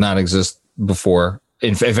that did not exist before.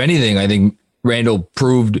 If anything, I think Randall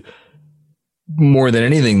proved more than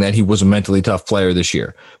anything that he was a mentally tough player this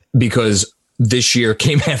year, because this year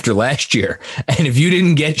came after last year. And if you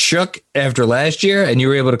didn't get shook after last year and you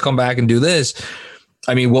were able to come back and do this,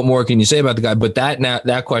 I mean, what more can you say about the guy? But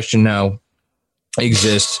that question now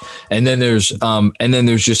exists. And then there's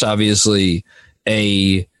just obviously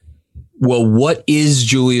what is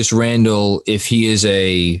Julius Randle if he is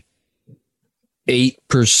a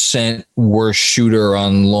 8% worse shooter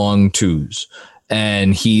on long twos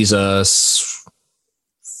and he's a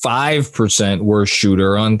 5% worse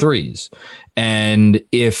shooter on threes? And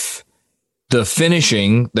if the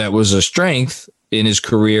finishing that was a strength in his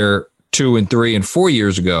career 2 and 3 and 4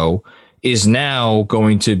 years ago is now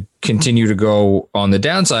going to continue to go on the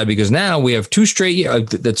downside, because now we have 2 straight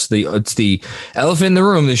years. It's the elephant in the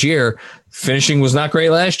room this year. Finishing was not great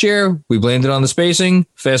last year. We blamed it on the spacing.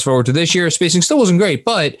 Fast forward to this year, spacing still wasn't great,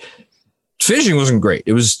 but finishing wasn't great.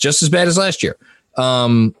 It was just as bad as last year.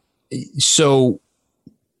 So.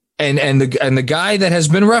 And the guy that has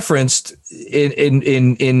been referenced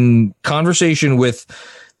in conversation with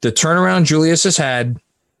the turnaround Julius has had,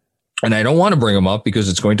 and I don't want to bring him up because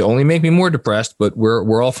it's going to only make me more depressed, but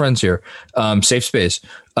we're all friends here. Safe space,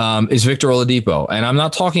 is Victor Oladipo. And I'm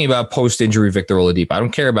not talking about post-injury Victor Oladipo. I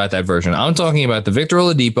don't care about that version. I'm talking about the Victor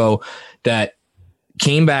Oladipo that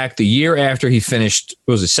came back the year after he finished,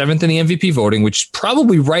 was it 7th in the MVP voting, which is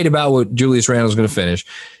probably right about what Julius Randle's going to finish.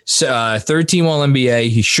 3rd team All NBA.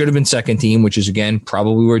 He should have been 2nd team, which is again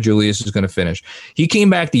probably where Julius is going to finish. He came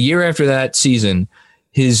back the year after that season.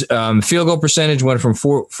 His field goal percentage went from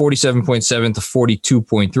 47.7 to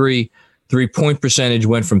 42.3. 3-point percentage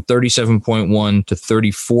went from 37.1 to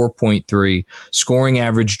 34.3. Scoring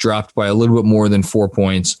average dropped by a little bit more than 4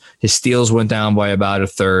 points. His steals went down by about a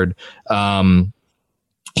third.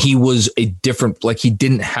 He was a different, like he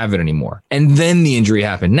didn't have it anymore. And then the injury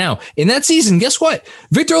happened. Now, in that season, guess what?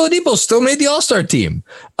 Victor Oladipo still made the All-Star team,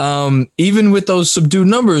 even with those subdued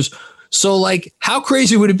numbers. So, like, how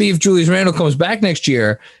crazy would it be if Julius Randle comes back next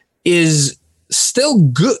year, is still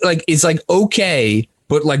good, like, it's like okay,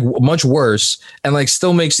 but like much worse, and like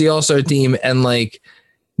still makes the All-Star team, and like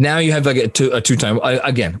now you have like a two-time.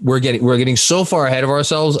 Again, we're getting so far ahead of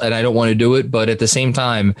ourselves, and I don't want to do it, but at the same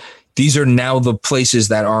time, these are now the places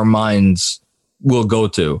that our minds will go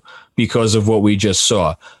to because of what we just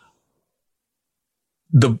saw.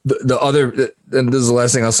 The other, and this is the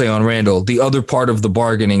last thing I'll say on Randle, the other part of the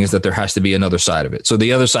bargaining is that there has to be another side of it. So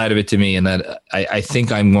the other side of it to me, and that I think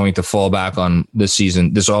I'm going to fall back on this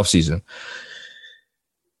offseason.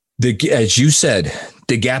 As you said,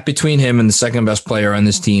 the gap between him and the second best player on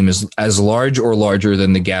this team is as large or larger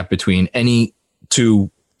than the gap between any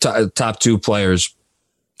top 2 players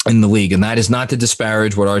in the league. And that is not to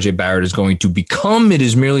disparage what RJ Barrett is going to become. It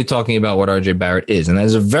is merely talking about what RJ Barrett is. And that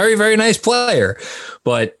is a very, very nice player,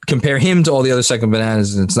 but compare him to all the other second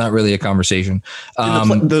bananas, and it's not really a conversation.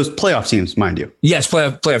 Those playoff teams, mind you. Yes.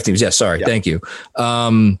 Playoff teams. Yes. Sorry. Yeah. Thank you.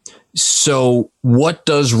 So what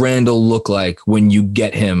does Randle look like when you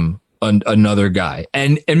get him another guy?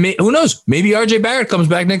 And who knows? Maybe RJ Barrett comes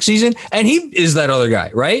back next season and he is that other guy,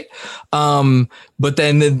 right? But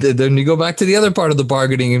then you go back to the other part of the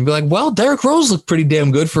bargaining and be like, well, Derrick Rose looked pretty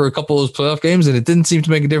damn good for a couple of those playoff games, and it didn't seem to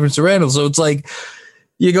make a difference to Randle. So it's like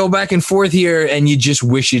you go back and forth here, and you just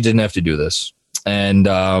wish you didn't have to do this. And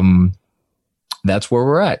that's where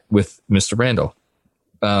we're at with Mr. Randle.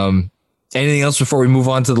 Anything else before we move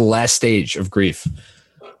on to the last stage of grief?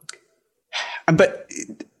 But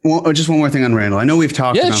just one more thing on Randle. I know we've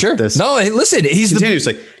talked about this. No, listen, he's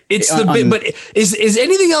continuously. But is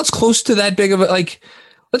anything else close to that big of a, like,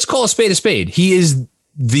 let's call a spade a spade. He is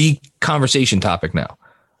the conversation topic now.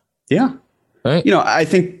 Yeah. Right. You know, I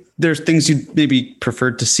think there's things you maybe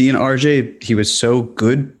preferred to see in RJ. He was so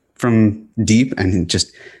good from deep and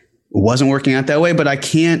just wasn't working out that way. But I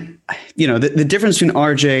can't, the difference between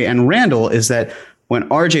RJ and Randall is that when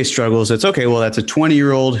RJ struggles, it's okay. Well, that's a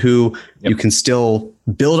 20-year-old who you can still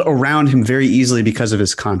build around him very easily because of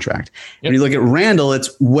his contract. When you look at Randall, it's,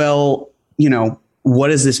 well, what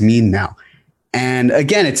does this mean now? And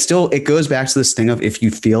again, it goes back to this thing of, if you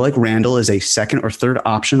feel like Randall is a second or third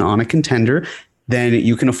option on a contender, then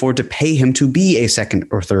you can afford to pay him to be a second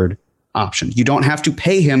or third option. You don't have to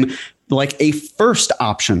pay him like a first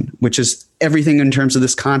option, which is everything in terms of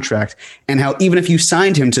this contract, and how even if you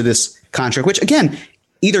signed him to this contract, which again,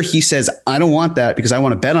 either he says, I don't want that because I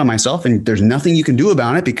want to bet on myself, and there's nothing you can do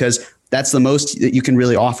about it because that's the most that you can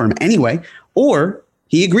really offer him anyway, or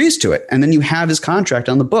he agrees to it. And then you have his contract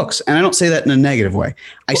on the books. And I don't say that in a negative way.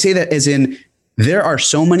 I say that as in, there are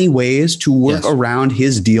so many ways to work around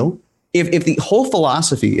his deal. If the whole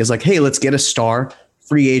philosophy is like, hey, let's get a star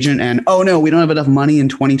free agent, and oh no, we don't have enough money in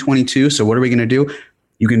 2022. So what are we going to do?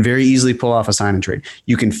 You can very easily pull off a sign and trade.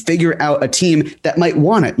 You can figure out a team that might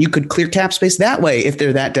want it. You could clear cap space that way if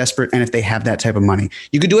they're that desperate and if they have that type of money.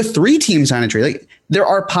 You could do a 3-team sign and trade. Like, there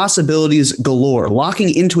are possibilities galore.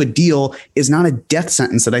 Locking into a deal is not a death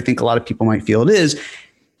sentence that I think a lot of people might feel it is.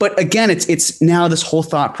 But again, it's now this whole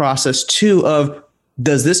thought process too of,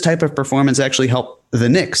 does this type of performance actually help the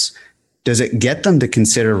Knicks? Does it get them to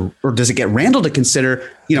consider, or does it get Randall to consider,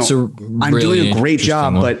 I'm doing a great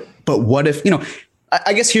job, but what if,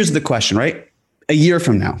 I guess here's the question, right? A year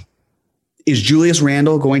from now, is Julius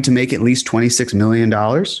Randle going to make at least $26 million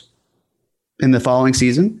in the following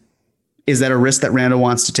season? Is that a risk that Randle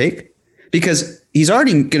wants to take? Because he's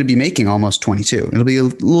already going to be making almost 22. It'll be a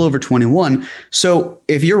little over 21. So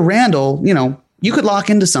if you're Randle, you could lock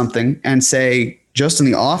into something and say, just in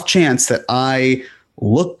the off chance that I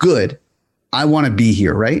look good, I want to be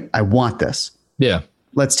here, right? I want this. Yeah.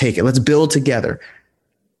 Let's take it. Let's build together.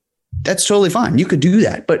 That's totally fine. You could do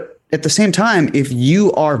that. But at the same time, if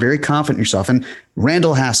you are very confident in yourself, and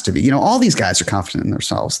Randall has to be, all these guys are confident in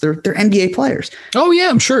themselves. They're NBA players. Oh yeah,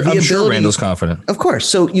 I'm sure Randall's confident. Of course.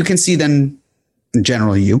 So you can see then,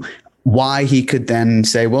 generally why he could then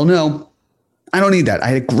say, well, no, I don't need that. I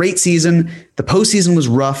had a great season. The postseason was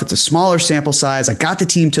rough. It's a smaller sample size. I got the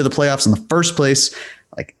team to the playoffs in the first place.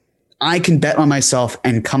 Like, I can bet on myself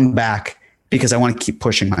and come back because I want to keep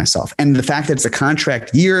pushing myself. And the fact that it's a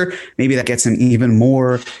contract year, maybe that gets him even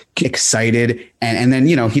more excited. And then,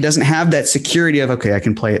 he doesn't have that security of, okay, I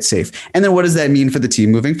can play it safe. And then what does that mean for the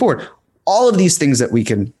team moving forward? All of these things that we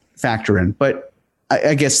can factor in. But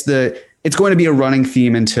I guess it's going to be a running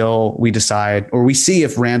theme until we decide, or we see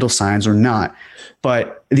if Randall signs or not.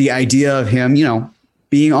 But the idea of him,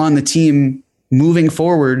 being on the team moving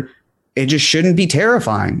forward, it just shouldn't be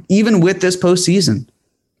terrifying, even with this postseason.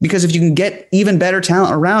 Because if you can get even better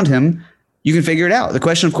talent around him, you can figure it out. The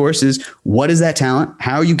question, of course, is what is that talent?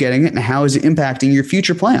 How are you getting it? And how is it impacting your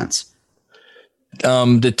future plans?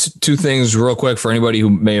 The two things real quick for anybody who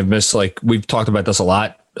may have missed, like we've talked about this a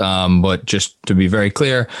lot. But just to be very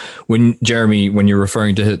clear, when you're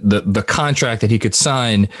referring to the contract that he could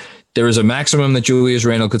sign, there is a maximum that Julius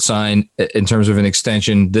Randle could sign in terms of an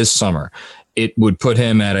extension this summer. It would put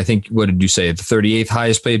him at, I think, what did you say, the 38th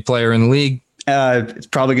highest paid player in the league? It's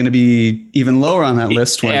probably going to be even lower on that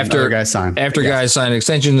list when other guys sign. After guys sign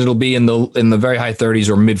extensions, it'll be in the very high 30s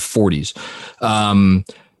or mid 40s.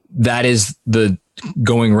 That is the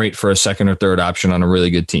going rate for a second or third option on a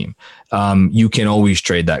really good team. You can always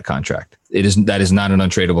trade that contract. That is not an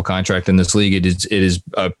untradeable contract in this league. It is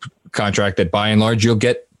a contract that by and large you'll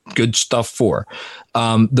get good stuff for.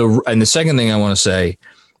 The second thing I want to say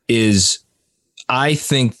is I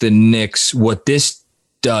think the Knicks, what this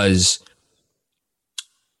does,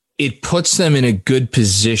 it puts them in a good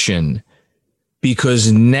position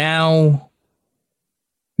because now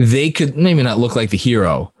they could maybe not look like the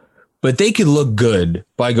hero, but they could look good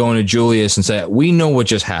by going to Julius and say, we know what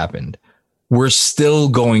just happened. We're still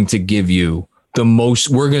going to give you the most.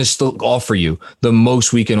 We're going to still offer you the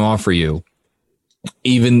most we can offer you,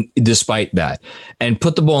 even despite that, and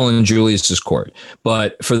put the ball in Julius's court.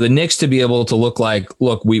 But for the Knicks to be able to look like,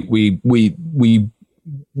 look, we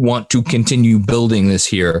want to continue building this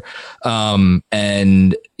here.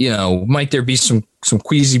 And, might there be some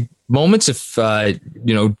queasy moments if,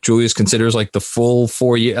 Julius considers like the full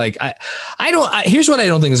 4 year, like here's what I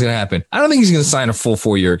don't think is going to happen. I don't think he's going to sign a full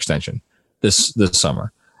 4 year extension this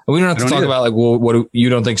summer. And we don't have to talk about like, well, what you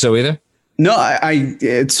don't think so either? No,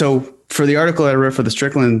 so for the article I wrote for the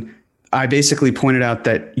Strickland, I basically pointed out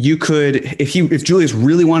that you could, if Julius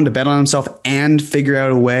really wanted to bet on himself and figure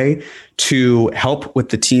out a way to help with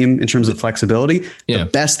the team in terms of flexibility, the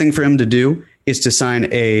best thing for him to do is to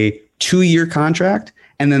sign a 2-year contract.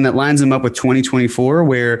 And then that lines him up with 2024,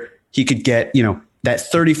 where he could get, that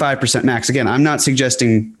 35% max. Again, I'm not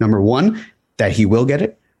suggesting, number one, that he will get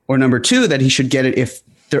it, or number two, that he should get it if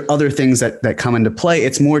there are other things that come into play.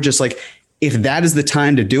 It's more just like, if that is the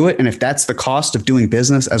time to do it, and if that's the cost of doing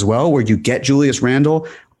business as well, where you get Julius Randle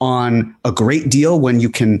on a great deal when you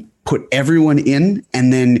can put everyone in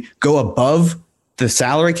and then go above the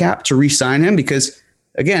salary cap to re-sign him, because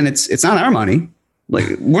again, it's not our money. Like,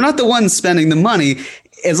 we're not the ones spending the money.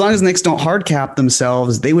 As long as the Knicks don't hard cap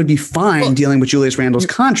themselves, they would be fine dealing with Julius Randle's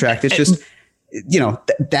contract. It's just,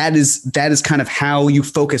 that is kind of how you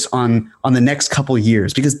focus on the next couple of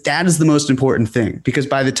years, because that is the most important thing. Because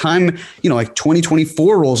by the time,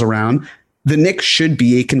 2024 rolls around, the Knicks should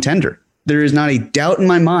be a contender. There is not a doubt in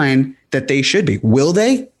my mind that they should be. Will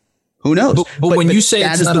they? Who knows? But when you say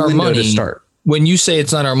it's not our money, when you say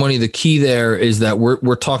it's not our money, the key there is that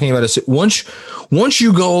we're talking about once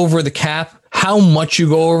you go over the cap, how much you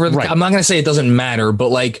go over the cap, I'm not going to say it doesn't matter, but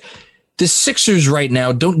like, the Sixers right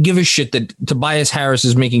now don't give a shit that Tobias Harris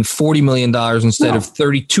is making $40 million instead of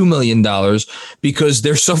 $32 million, because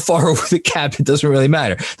they're so far over the cap, it doesn't really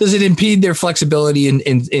matter. Does it impede their flexibility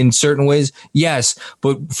in certain ways? Yes.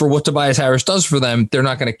 But for what Tobias Harris does for them, they're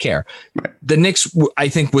not going to care. Right. The Knicks, I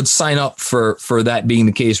think, would sign up for that being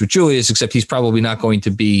the case with Julius, except he's probably not going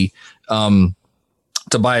to be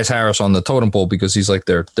Tobias Harris on the totem pole, because he's like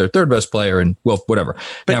their third best player, and well, whatever.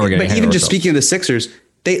 But even just speaking of the Sixers,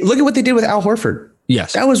 they look at what they did with Al Horford.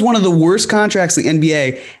 Yes. That was one of the worst contracts in the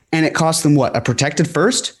NBA, and it cost them what? A protected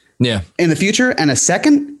first? Yeah. In the future, and a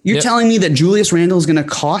second? You're telling me that Julius Randle is going to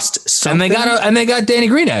cost something? And they got Danny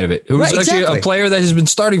Green out of it, who's actually a player that has been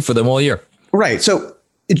starting for them all year. Right. So,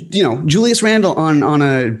 Julius Randle on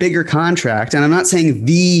a bigger contract, and I'm not saying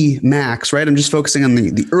the max, right? I'm just focusing on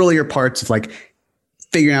the earlier parts of like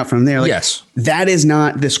figuring out from there. Like, yes. That is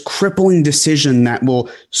not this crippling decision that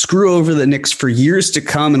will screw over the Knicks for years to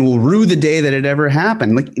come and will rue the day that it ever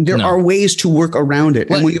happened. Like, there are ways to work around it.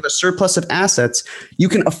 And when you have a surplus of assets, you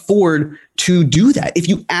can afford to do that if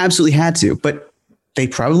you absolutely had to, but they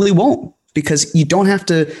probably won't, because you don't have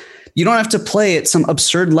to play at some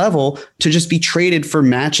absurd level to just be traded for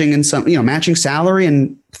matching and matching salary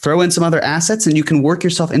and throw in some other assets, and you can work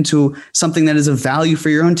yourself into something that is of value for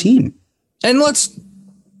your own team. And let's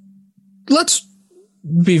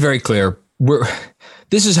be very clear.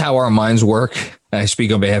 This is how our minds work. I speak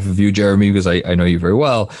on behalf of you, Jeremy, because I know you very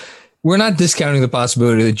well. We're not discounting the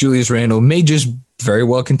possibility that Julius Randle may just very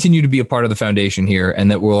well continue to be a part of the foundation here, and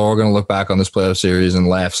that we're all going to look back on this playoff series and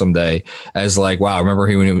laugh someday as like, wow, remember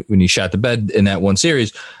when he shot the bed in that one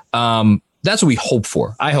series. That's what we hope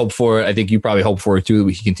for. I hope for it. I think you probably hope for it too,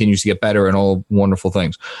 that he continues to get better and all wonderful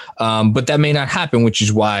things. But that may not happen, which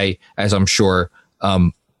is why, as I'm sure,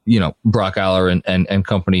 Brock Aller and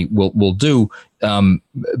company will do,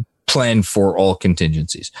 plan for all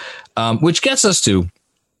contingencies, which gets us to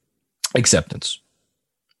acceptance.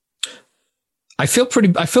 I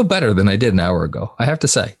feel better than I did an hour ago. I have to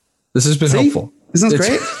say, this has been helpful. Isn't this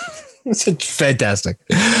great? It's fantastic.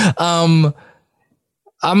 I'm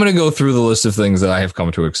going to go through the list of things that I have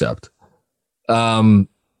come to accept. I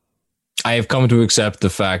have come to accept the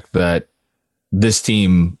fact that this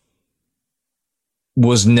team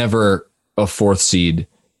was never a fourth seed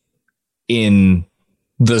in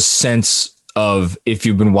the sense of, if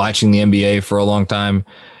you've been watching the NBA for a long time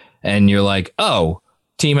and you're like, oh,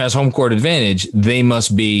 team has home court advantage, they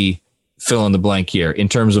must be fill in the blank here, in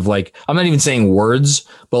terms of like, I'm not even saying words,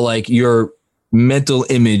 but like your mental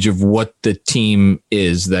image of what the team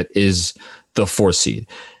is that is the fourth seed.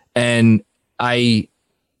 And I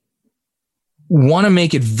want to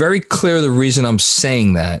make it very clear the reason I'm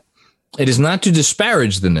saying that. It is not to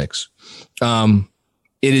disparage the Knicks. It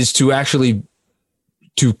is to actually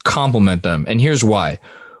to compliment them. And here's why.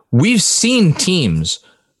 We've seen teams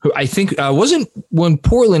who, I think, wasn't when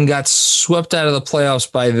Portland got swept out of the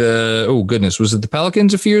playoffs by was it the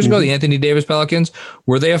Pelicans a few years ago? The Anthony Davis Pelicans?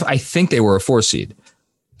 Were they? I think they were a 4 seed.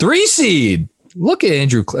 3 seed. Look at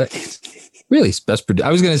Andrew Clay. Really, he's best producer.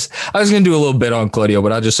 I was gonna do a little bit on Claudio,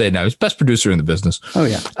 but I'll just say it now. He's best producer in the business. Oh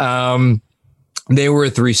yeah. They were a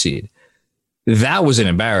 3 seed. That was an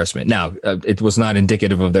embarrassment. Now, it was not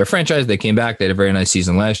indicative of their franchise. They came back. They had a very nice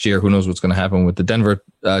season last year. Who knows what's going to happen with the Denver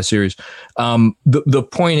series? The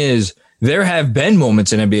point is, there have been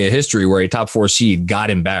moments in NBA history where a top 4 seed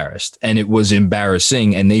got embarrassed, and it was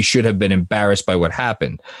embarrassing, and they should have been embarrassed by what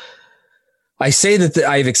happened. I say that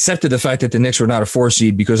I've accepted the fact that the Knicks were not a 4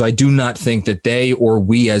 seed because I do not think that they or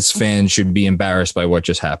we as fans should be embarrassed by what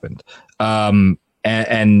just happened.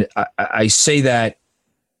 And I say that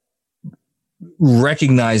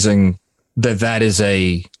recognizing that is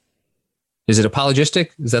it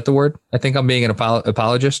apologistic? Is that the word? I think I'm being an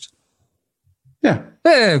apologist. Yeah.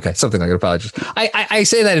 Okay, something like an apology. I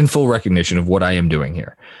say that in full recognition of what I am doing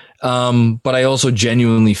here. But I also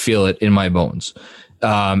genuinely feel it in my bones.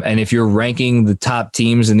 And if you're ranking the top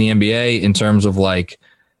teams in the NBA in terms of like,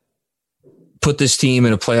 put this team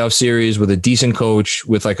in a playoff series with a decent coach,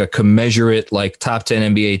 with like a commensurate, like top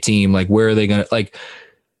 10 NBA team, like where are they going to, like,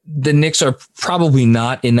 the Knicks are probably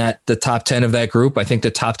not in the top 10 of that group. I think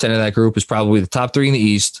the top 10 of that group is probably the top 3 in the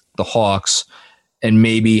East, the Hawks, and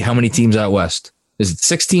maybe how many teams out West? Is it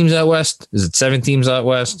 6 teams out West? Is it 7 teams out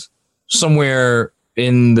West? Somewhere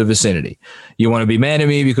in the vicinity. You want to be mad at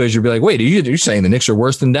me because you'll be like, wait, you're saying the Knicks are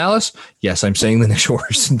worse than Dallas? Yes, I'm saying the Knicks are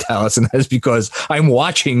worse than Dallas. And that's because I'm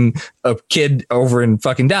watching a kid over in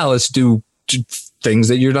fucking Dallas do things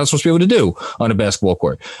that you're not supposed to be able to do on a basketball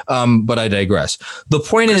court. But I digress. The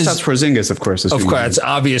point is, Porzingis, of course. Of course, that's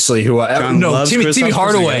obviously who I no Timmy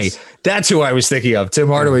Hardaway. Porzingis. That's who I was thinking of. Tim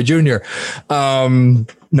Hardaway Jr.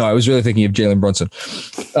 No, I was really thinking of Jalen Brunson.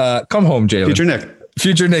 Come home, Jalen.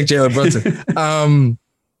 Future Nick, Jalen Brunson.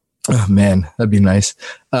 Oh man, that'd be nice.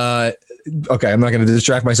 Okay, I'm not going to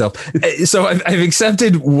distract myself. So I've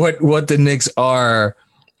accepted what the Knicks are,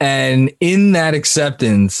 and in that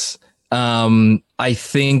acceptance, I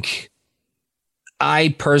think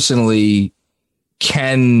I personally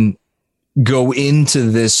can go into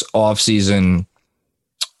this offseason,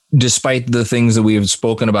 despite the things that we have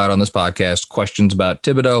spoken about on this podcast, questions about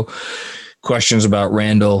Thibodeau, questions about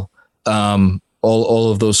Randall,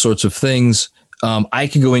 all of those sorts of things. I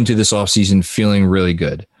could go into this offseason feeling really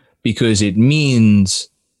good, because it means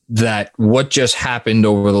that what just happened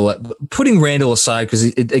putting Randall aside, because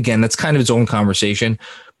again, that's kind of its own conversation,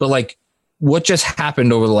 but like what just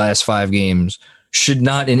happened over the last 5 games should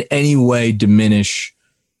not in any way diminish.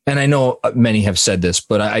 And I know many have said this,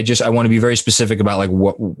 but I want to be very specific about like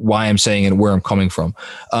why I'm saying it and where I'm coming from.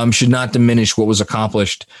 Should not diminish what was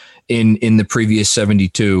accomplished in the previous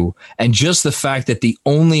 72. And just the fact that the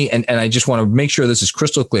only, and I just want to make sure this is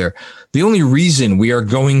crystal clear, the only reason we are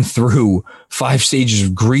going through 5 stages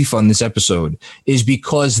of grief on this episode is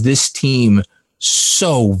because this team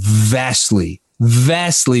so vastly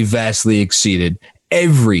exceeded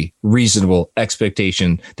every reasonable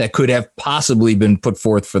expectation that could have possibly been put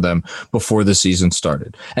forth for them before the season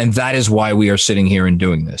started. And that is why we are sitting here and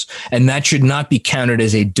doing this. And that should not be counted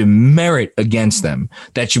as a demerit against them.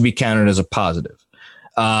 That should be counted as a positive.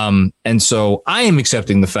 And so I am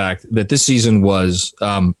accepting the fact that this season was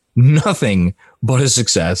nothing but a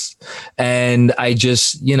success. And I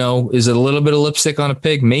just, is it a little bit of lipstick on a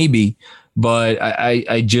pig? Maybe. But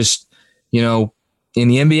I just, in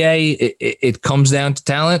the NBA, it comes down to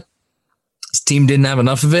talent. This team didn't have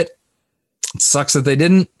enough of it. It sucks that they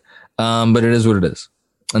didn't, but it is what it is.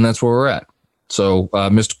 And that's where we're at. So,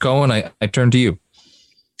 Mr. Cohen, I turn to you.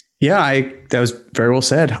 Yeah, that was very well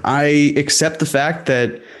said. I accept the fact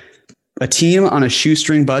that a team on a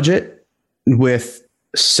shoestring budget with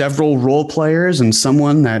several role players and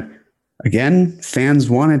someone that, again, fans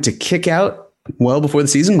wanted to kick out well before the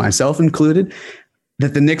season, myself included,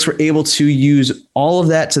 that the Knicks were able to use all of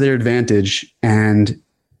that to their advantage and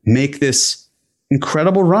make this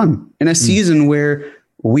incredible run in a season where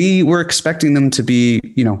we were expecting them to be,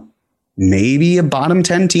 maybe a bottom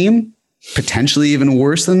 10 team, potentially even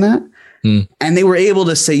worse than that. And they were able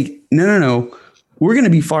to say, no, we're going to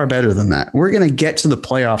be far better than that. We're going to get to the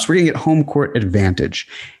playoffs. We're going to get home court advantage.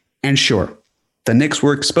 And sure, the Knicks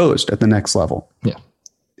were exposed at the next level. Yeah.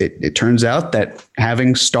 It turns out that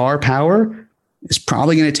having star power is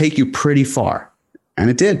probably going to take you pretty far. And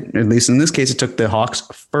it did. At least in this case, it took the Hawks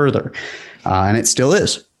further. And it still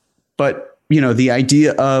is. But, the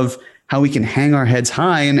idea of how we can hang our heads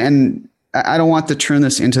high, and I don't want to turn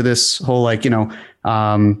this into this whole,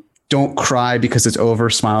 don't cry because it's over,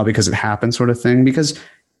 smile because it happened sort of thing, because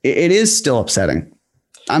it is still upsetting.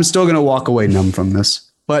 I'm still going to walk away numb from this.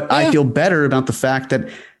 But yeah. I feel better about the fact that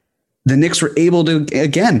the Knicks were able to,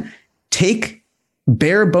 again, take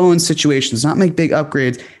bare bones situations, not make big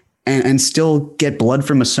upgrades, and still get blood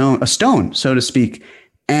from a stone, so to speak.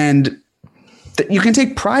 And you can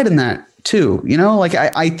take pride in that too.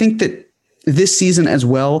 I think that this season as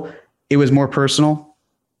well, it was more personal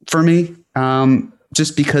for me,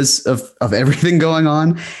 just because of everything going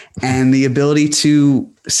on and the ability to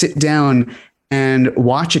sit down and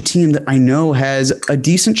watch a team that I know has a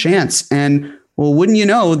decent chance. And well, wouldn't you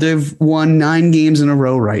know, they've won 9 games in a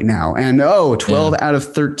row right now, and 12 out of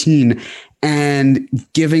 13, and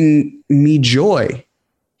giving me joy,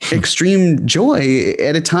 extreme joy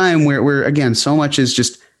at a time where again, so much is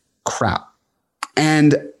just crap.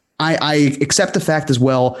 And I accept the fact as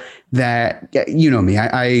well that, me,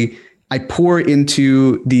 I I pour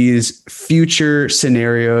into these future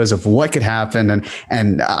scenarios of what could happen.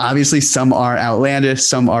 And obviously some are outlandish,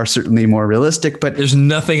 some are certainly more realistic, but there's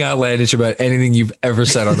nothing outlandish about anything you've ever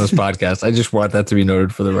said on this podcast. I just want that to be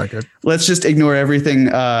noted for the record. Let's just ignore everything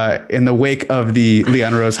in the wake of the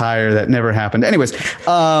Leon Rose hire that never happened. Anyways,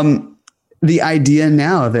 the idea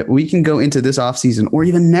now that we can go into this offseason or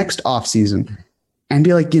even next offseason and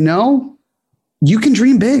be like, you can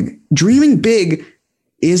dream big. Dreaming big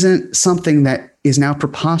isn't something that is now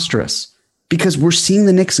preposterous, because we're seeing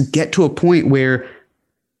the Knicks get to a point where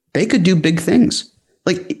they could do big things.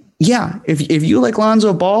 Like, yeah, if you like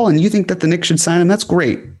Lonzo Ball and you think that the Knicks should sign him, that's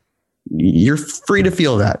great. You're free to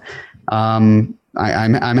feel that. I'm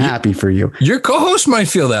happy for you. Your co-host might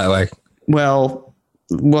feel that way. Well,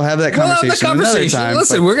 we'll have that conversation another time.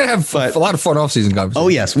 Listen, we're going to have a lot of fun off-season conversations. Oh,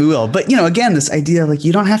 yes, we will. But, again, this idea of like,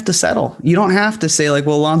 you don't have to settle. You don't have to say like,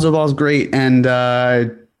 well, Lonzo Ball's great. And I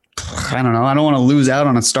don't know. I don't want to lose out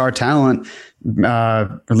on a star talent, or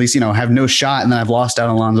at least, have no shot. And then I've lost out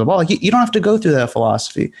on Lonzo Ball. Like, you don't have to go through that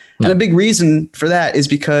philosophy. No. And a big reason for that is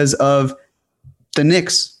because of the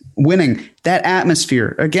Knicks winning, that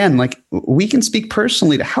atmosphere. Again, like, we can speak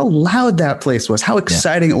personally to how loud that place was, how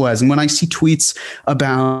exciting it was. And when I see tweets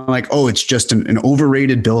about like, oh, it's just an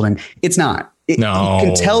overrated building, it's not. No. You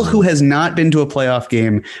can tell who has not been to a playoff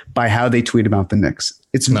game by how they tweet about the Knicks.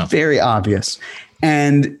 It's very obvious.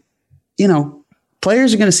 And,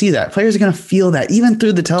 players are going to see that. Players are going to feel that even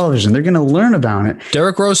through the television. They're going to learn about it.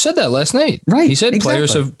 Derrick Rose said that last night. Right. He said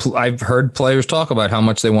I've heard players talk about how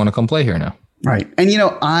much they want to come play here now. Right. And,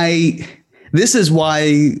 this is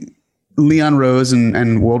why Leon Rose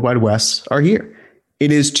and Worldwide Wes are here.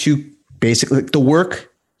 It is to basically, the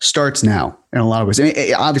work starts now in a lot of ways. I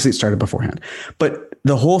mean, obviously it started beforehand, but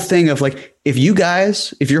the whole thing of like, if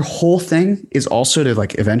your whole thing is also to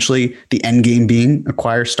like eventually the end game being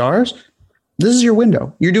acquire stars, this is your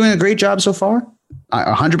window. You're doing a great job so far,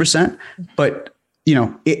 100%. But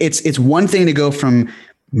it's one thing to go from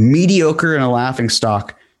mediocre and a laughing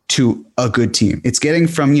stock to a good team. It's getting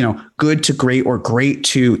from, good to great or great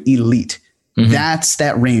to elite. Mm-hmm. That's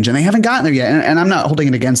that range. And they haven't gotten there yet. And I'm not holding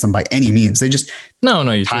it against them by any means. They just,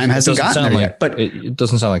 time hasn't gotten there yet. But it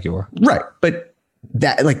doesn't sound like you were. Right. But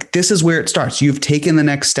that, like, this is where it starts. You've taken the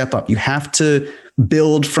next step up. You have to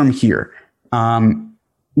build from here.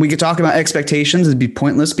 We could talk about expectations. It'd be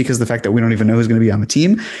pointless because of the fact that we don't even know who's going to be on the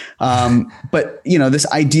team. But this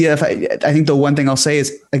idea of, I think the one thing I'll say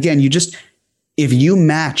is, again, if you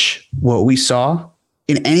match what we saw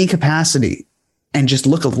in any capacity and just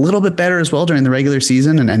look a little bit better as well during the regular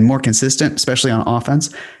season and more consistent, especially on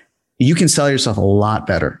offense, you can sell yourself a lot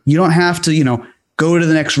better. You don't have to, go to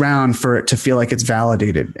the next round for it to feel like it's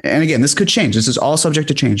validated. And again, this could change. This is all subject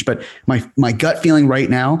to change. But my gut feeling right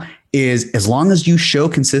now is, as long as you show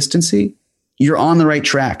consistency, you're on the right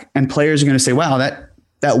track. And players are going to say, wow, that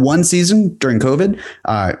one season during COVID,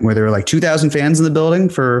 where there were like 2,000 fans in the building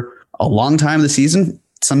for a long time of the season,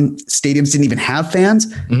 some stadiums didn't even have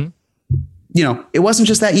fans. Mm-hmm. It wasn't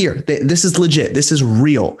just that year. This is legit. This is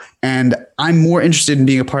real. And I'm more interested in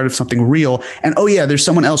being a part of something real. And there's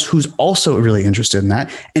someone else who's also really interested in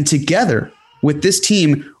that. And together with this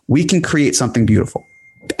team, we can create something beautiful.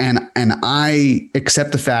 And I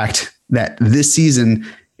accept the fact that this season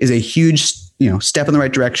is a huge, step in the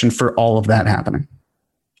right direction for all of that happening.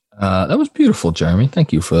 That was beautiful, Jeremy.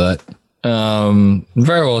 Thank you for that.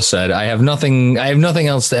 Very well said. I have nothing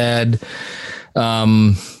else to add.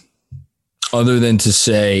 Other than to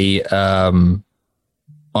say, on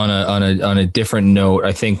a different note,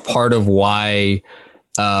 I think part of why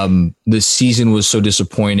the season was so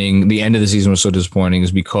disappointing, the end of the season was so disappointing,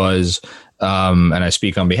 is because, and I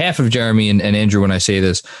speak on behalf of Jeremy and Andrew when I say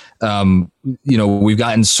this, we've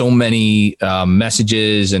gotten so many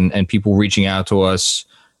messages and people reaching out to us,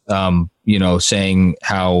 saying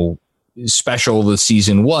how special the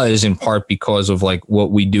season was, in part because of like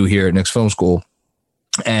what we do here at Knicks Film School.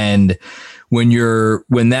 And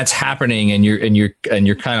when that's happening and you're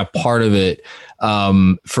kind of part of it,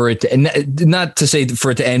 for it to, and not to say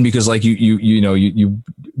for it to end because like you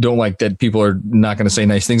don't like that people are not going to say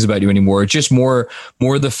nice things about you anymore. It's just more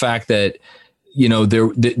the fact that,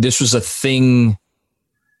 this was a thing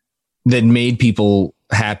that made people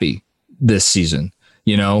happy this season,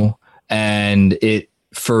 and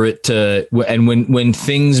when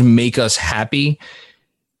things make us happy,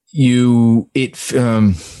 it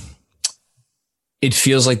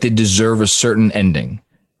feels like they deserve a certain ending,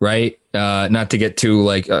 right? Not to get too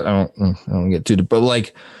like, I don't get too, but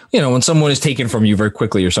like, when someone is taken from you very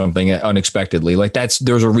quickly or something unexpectedly, like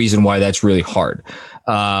there's a reason why that's really hard.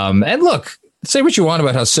 And look, say what you want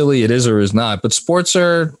about how silly it is or is not, but sports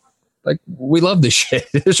are Like, we love this shit.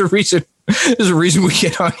 There's a reason we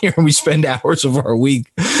get on here and we spend hours of our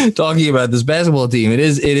week talking about this basketball team. It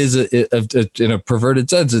is in a perverted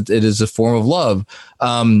sense, it is a form of love.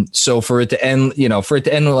 So for it to end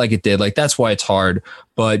like it did, like, that's why it's hard.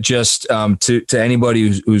 But just to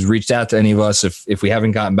anybody who's reached out to any of us, if we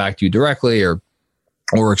haven't gotten back to you directly or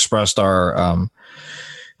expressed our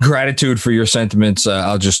gratitude for your sentiments,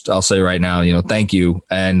 I'll say right now, thank you.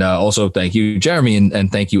 And also thank you, Jeremy,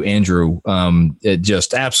 and thank you, Andrew. It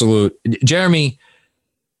just absolute Jeremy.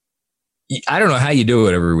 I don't know how you do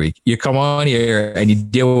it every week. You come on here and you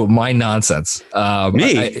deal with my nonsense.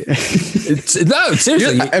 Me? No,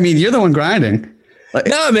 seriously. You're the one grinding.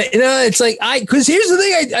 It's like, because here's the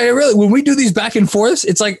thing. I really, when we do these back and forths,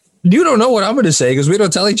 it's like, you don't know what I'm going to say because we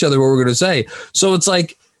don't tell each other what we're going to say. So it's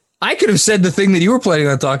like, I could have said the thing that you were planning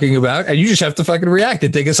on talking about, and you just have to fucking react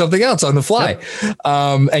and think of something else on the fly. Yep.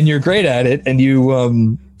 And you're great at it, and you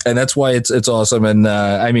and that's why it's awesome. And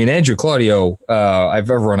Andrew Claudio,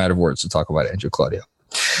 I've ever run out of words to talk about Andrew Claudio.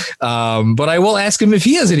 But I will ask him if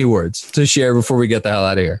he has any words to share before we get the hell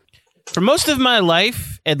out of here. For most of my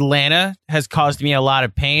life, Atlanta has caused me a lot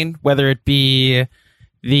of pain, whether it be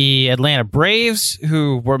the Atlanta Braves,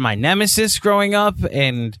 who were my nemesis growing up,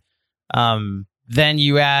 and then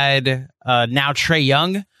you add now Trae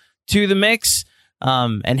Young to the mix,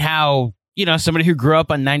 and how, somebody who grew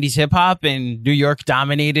up on 90s hip hop and New York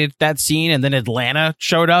dominated that scene, and then Atlanta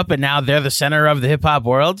showed up and now they're the center of the hip hop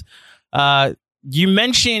world. You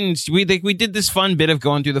mentioned we did this fun bit of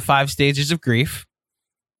going through the 5 stages of grief,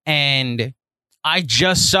 and I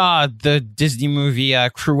just saw the Disney movie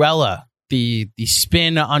Cruella, the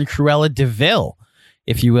spin on Cruella de Vil,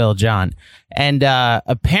 if you will, John. And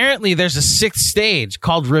apparently there's a 6th stage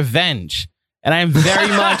called Revenge. And I'm very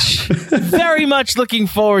much, very much looking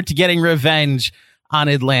forward to getting revenge on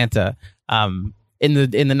Atlanta in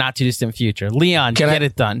the not too distant future. Leon, get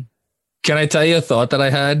it done. Can I tell you a thought that I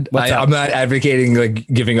had? I'm not advocating like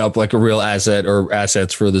giving up like a real asset or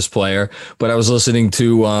assets for this player, but I was listening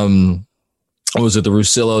to what was it, the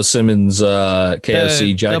Russillo Simmons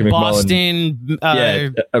KFC Jackie McMullen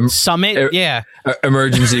Boston Summit,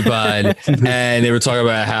 emergency pod, and they were talking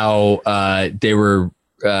about how they were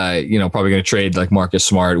probably going to trade like Marcus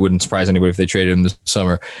Smart. It wouldn't surprise anybody if they traded him this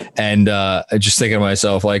summer. And just thinking to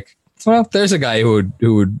myself, like, well, there's a guy who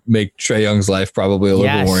would make Trae Young's life probably a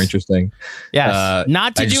little bit more interesting. Yes,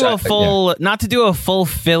 not to do a full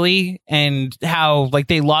Philly, and how like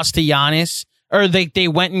they lost to Giannis, or they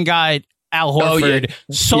went and got Al Horford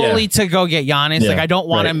solely to go get Giannis. Like, I don't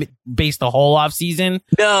want to base the whole offseason.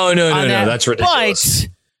 No, that's ridiculous. But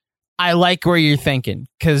I like where you're thinking,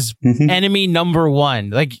 because enemy number one,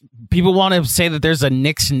 like, people want to say that there's a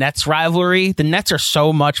Knicks-Nets rivalry. The Nets are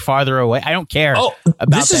so much farther away. I don't care. About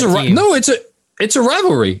this is team. It's a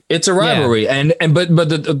rivalry. It's a rivalry. Yeah. But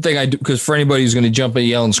the thing I do, because for anybody who's going to jump and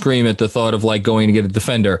yell and scream at the thought of like going to get a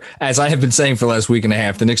defender, as I have been saying for the last week and a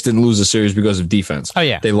half, the Knicks didn't lose the series because of defense. Oh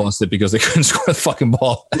yeah, they lost it because they couldn't score the fucking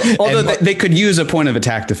ball. Although they could use a point of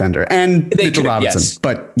attack defender and Mitchell Robinson. Yes.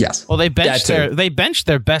 But yes, well, they benched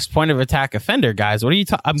their best point of attack offender, guys. What are you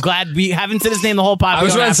talking? I'm glad we haven't said his name the whole podcast. I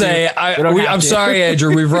was about to say, I'm sorry,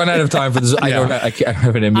 Andrew. We've run out of time for this. I don't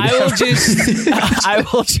have an image. I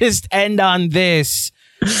will just end on this.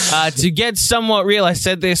 To get somewhat real, I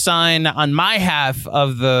said this on my half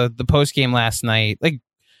of the post game last night. Like,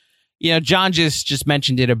 John just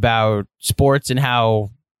mentioned it about sports and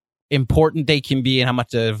how important they can be and how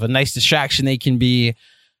much of a nice distraction they can be.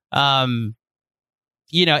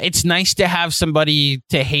 It's nice to have somebody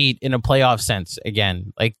to hate in a playoff sense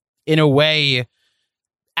again. Like, in a way,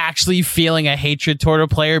 actually feeling a hatred toward a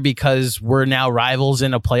player because we're now rivals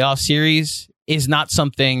in a playoff series is not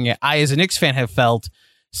something I, as a Knicks fan, have felt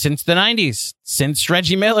since the 90s, since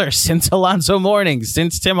Reggie Miller, since Alonzo Mourning,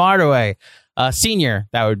 since Tim Hardaway, senior,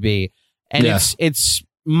 that would be. And it's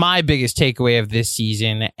my biggest takeaway of this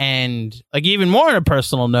season. And like, even more on a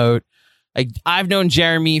personal note, like, I've known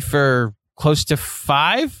Jeremy for close to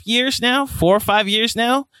 5 years now, 4 or 5 years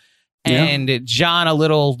now. And John a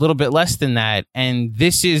little bit less than that. And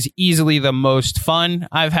this is easily the most fun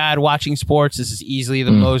I've had watching sports. This is easily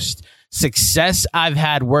the most success I've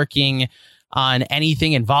had working on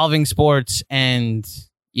anything involving sports. And,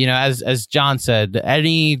 as John said,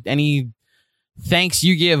 any thanks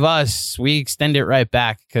you give us, we extend it right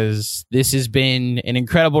back, because this has been an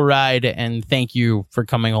incredible ride, and thank you for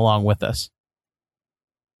coming along with us.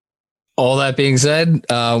 All that being said,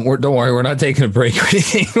 don't worry, we're not taking a break or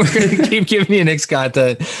anything. We're going to keep giving you Knicks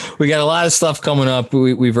content. We got a lot of stuff coming up.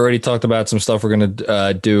 We've already talked about some stuff we're going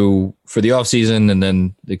to do for the offseason and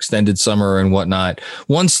then the extended summer and whatnot.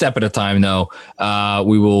 One step at a time, though.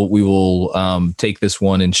 We will take this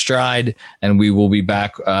one in stride, and we will be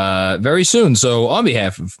back very soon. So on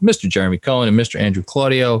behalf of Mr. Jeremy Cohen and Mr. Andrew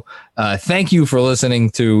Claudio, thank you for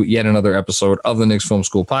listening to yet another episode of the Knicks Film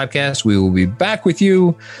School podcast. We will be back with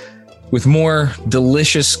you with more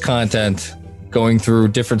delicious content, going through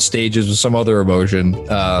different stages of some other emotion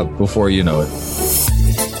before you know it.